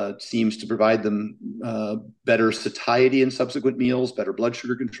 It seems to provide them better satiety in subsequent meals, better blood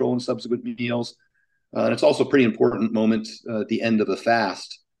sugar control in subsequent meals. And it's also a pretty important moment at the end of a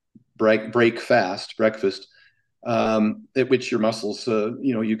fast, break fast, breakfast, at which your muscles,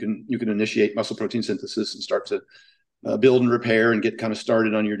 you can initiate muscle protein synthesis and start to build and repair and get kind of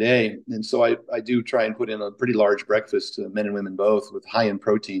started on your day. And so I do try and put in a pretty large breakfast, men and women both, with high in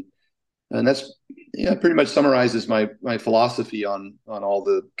protein. And that's pretty much summarizes my philosophy on all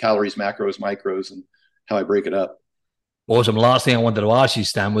the calories, macros, micros, and how I break it up. Awesome. Last thing I wanted to ask you,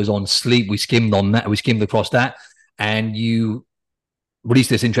 Stan, was on sleep. We skimmed on that. We skimmed across that, and you released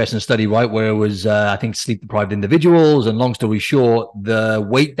this interesting study, right, where it was, I think, sleep-deprived individuals. And long story short, the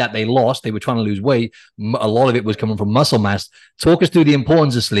weight that they lost, they were trying to lose weight. A lot of it was coming from muscle mass. Talk us through the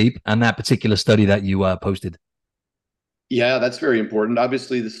importance of sleep and that particular study that you posted. Yeah, that's very important.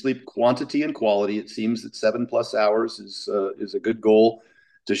 Obviously, the sleep quantity and quality. It seems that 7+ hours is a good goal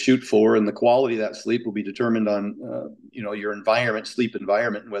to shoot for, and the quality of that sleep will be determined on your environment, sleep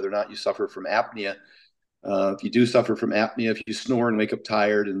environment, and whether or not you suffer from apnea. If you do suffer from apnea, if you snore and wake up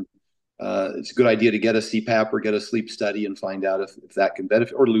tired, and it's a good idea to get a CPAP or get a sleep study and find out if that can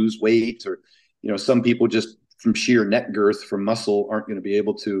benefit, or lose weight, or some people just from sheer neck girth from muscle aren't going to be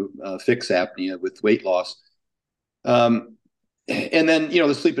able to fix apnea with weight loss. And then,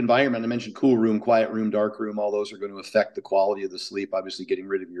 the sleep environment, I mentioned cool room, quiet room, dark room, all those are going to affect the quality of the sleep, obviously getting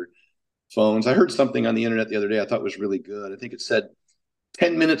rid of your phones. I heard something on the internet the other day I thought was really good. I think it said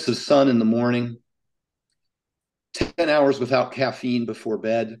 10 minutes of sun in the morning, 10 hours without caffeine before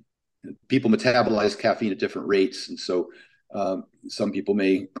bed. People metabolize caffeine at different rates. And so some people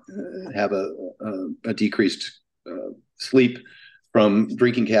may have a decreased sleep from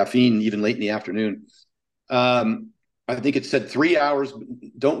drinking caffeine even late in the afternoon. I think it said 3 hours.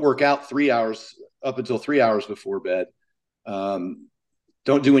 Don't work out 3 hours up until 3 hours before bed.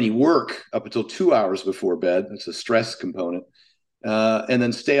 Don't do any work up until 2 hours before bed. That's a stress component. And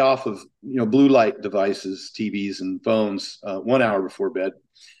then stay off of blue light devices, TVs and phones 1 hour before bed.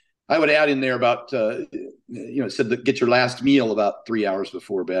 I would add in there about it said that get your last meal about 3 hours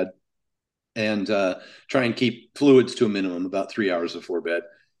before bed, and try and keep fluids to a minimum about 3 hours before bed.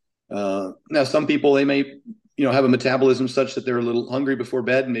 Now, some people, they may have a metabolism such that they're a little hungry before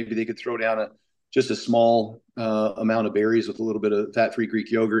bed, and maybe they could throw down just a small amount of berries with a little bit of fat-free Greek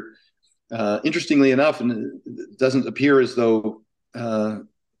yogurt. Interestingly enough, and it doesn't appear as though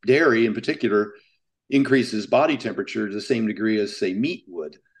dairy in particular increases body temperature to the same degree as, say, meat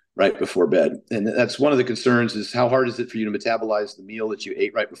would right before bed. And that's one of the concerns, is how hard is it for you to metabolize the meal that you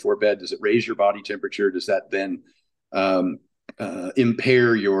ate right before bed? Does it raise your body temperature? Does that then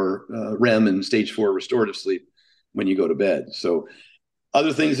impair your REM and stage 4 restorative sleep when you go to bed? So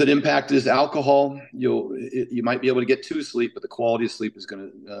other things that impact is alcohol. You might be able to get to sleep, but the quality of sleep is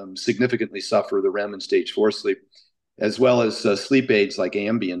going to significantly suffer, the REM and stage 4 sleep, as well as sleep aids like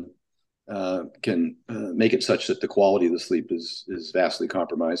Ambien can make it such that the quality of the sleep is vastly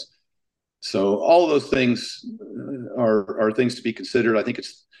compromised. So all of those things are things to be considered. I think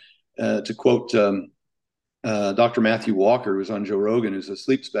it's to quote Dr. Matthew Walker, who's on Joe Rogan, who's a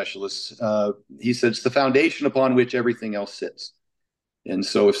sleep specialist. He said it's the foundation upon which everything else sits. And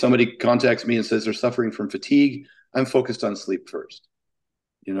so if somebody contacts me and says they're suffering from fatigue, I'm focused on sleep first.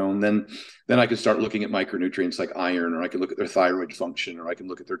 And then I can start looking at micronutrients like iron, or I can look at their thyroid function, or I can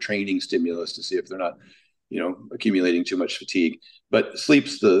look at their training stimulus to see if they're not, accumulating too much fatigue. But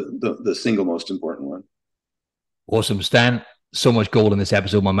sleep's the single most important one. Awesome, Stan. So much gold in this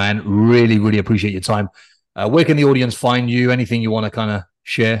episode, my man. Really, really appreciate your time. Where can the audience find you? Anything you want to kind of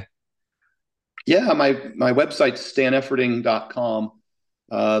share? Yeah, my website's stanefferding.com.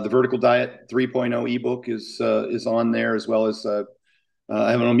 The Vertical Diet 3.0 ebook is on there, as well as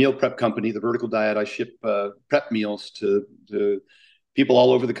I have a meal prep company, The Vertical Diet. I ship prep meals to people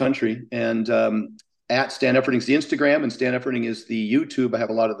all over the country. And at Stan Efferding's the Instagram, and Stan Efferding is the YouTube. I have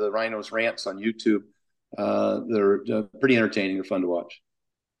a lot of the Rhinos rants on YouTube. They're pretty entertaining. They're fun to watch.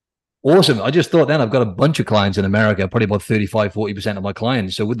 Awesome. I just thought then I've got a bunch of clients in America, probably about 35-40% of my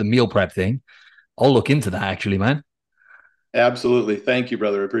clients. So with the meal prep thing, I'll look into that actually, man. Absolutely. Thank you,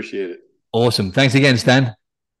 brother. I appreciate it. Awesome. Thanks again, Stan.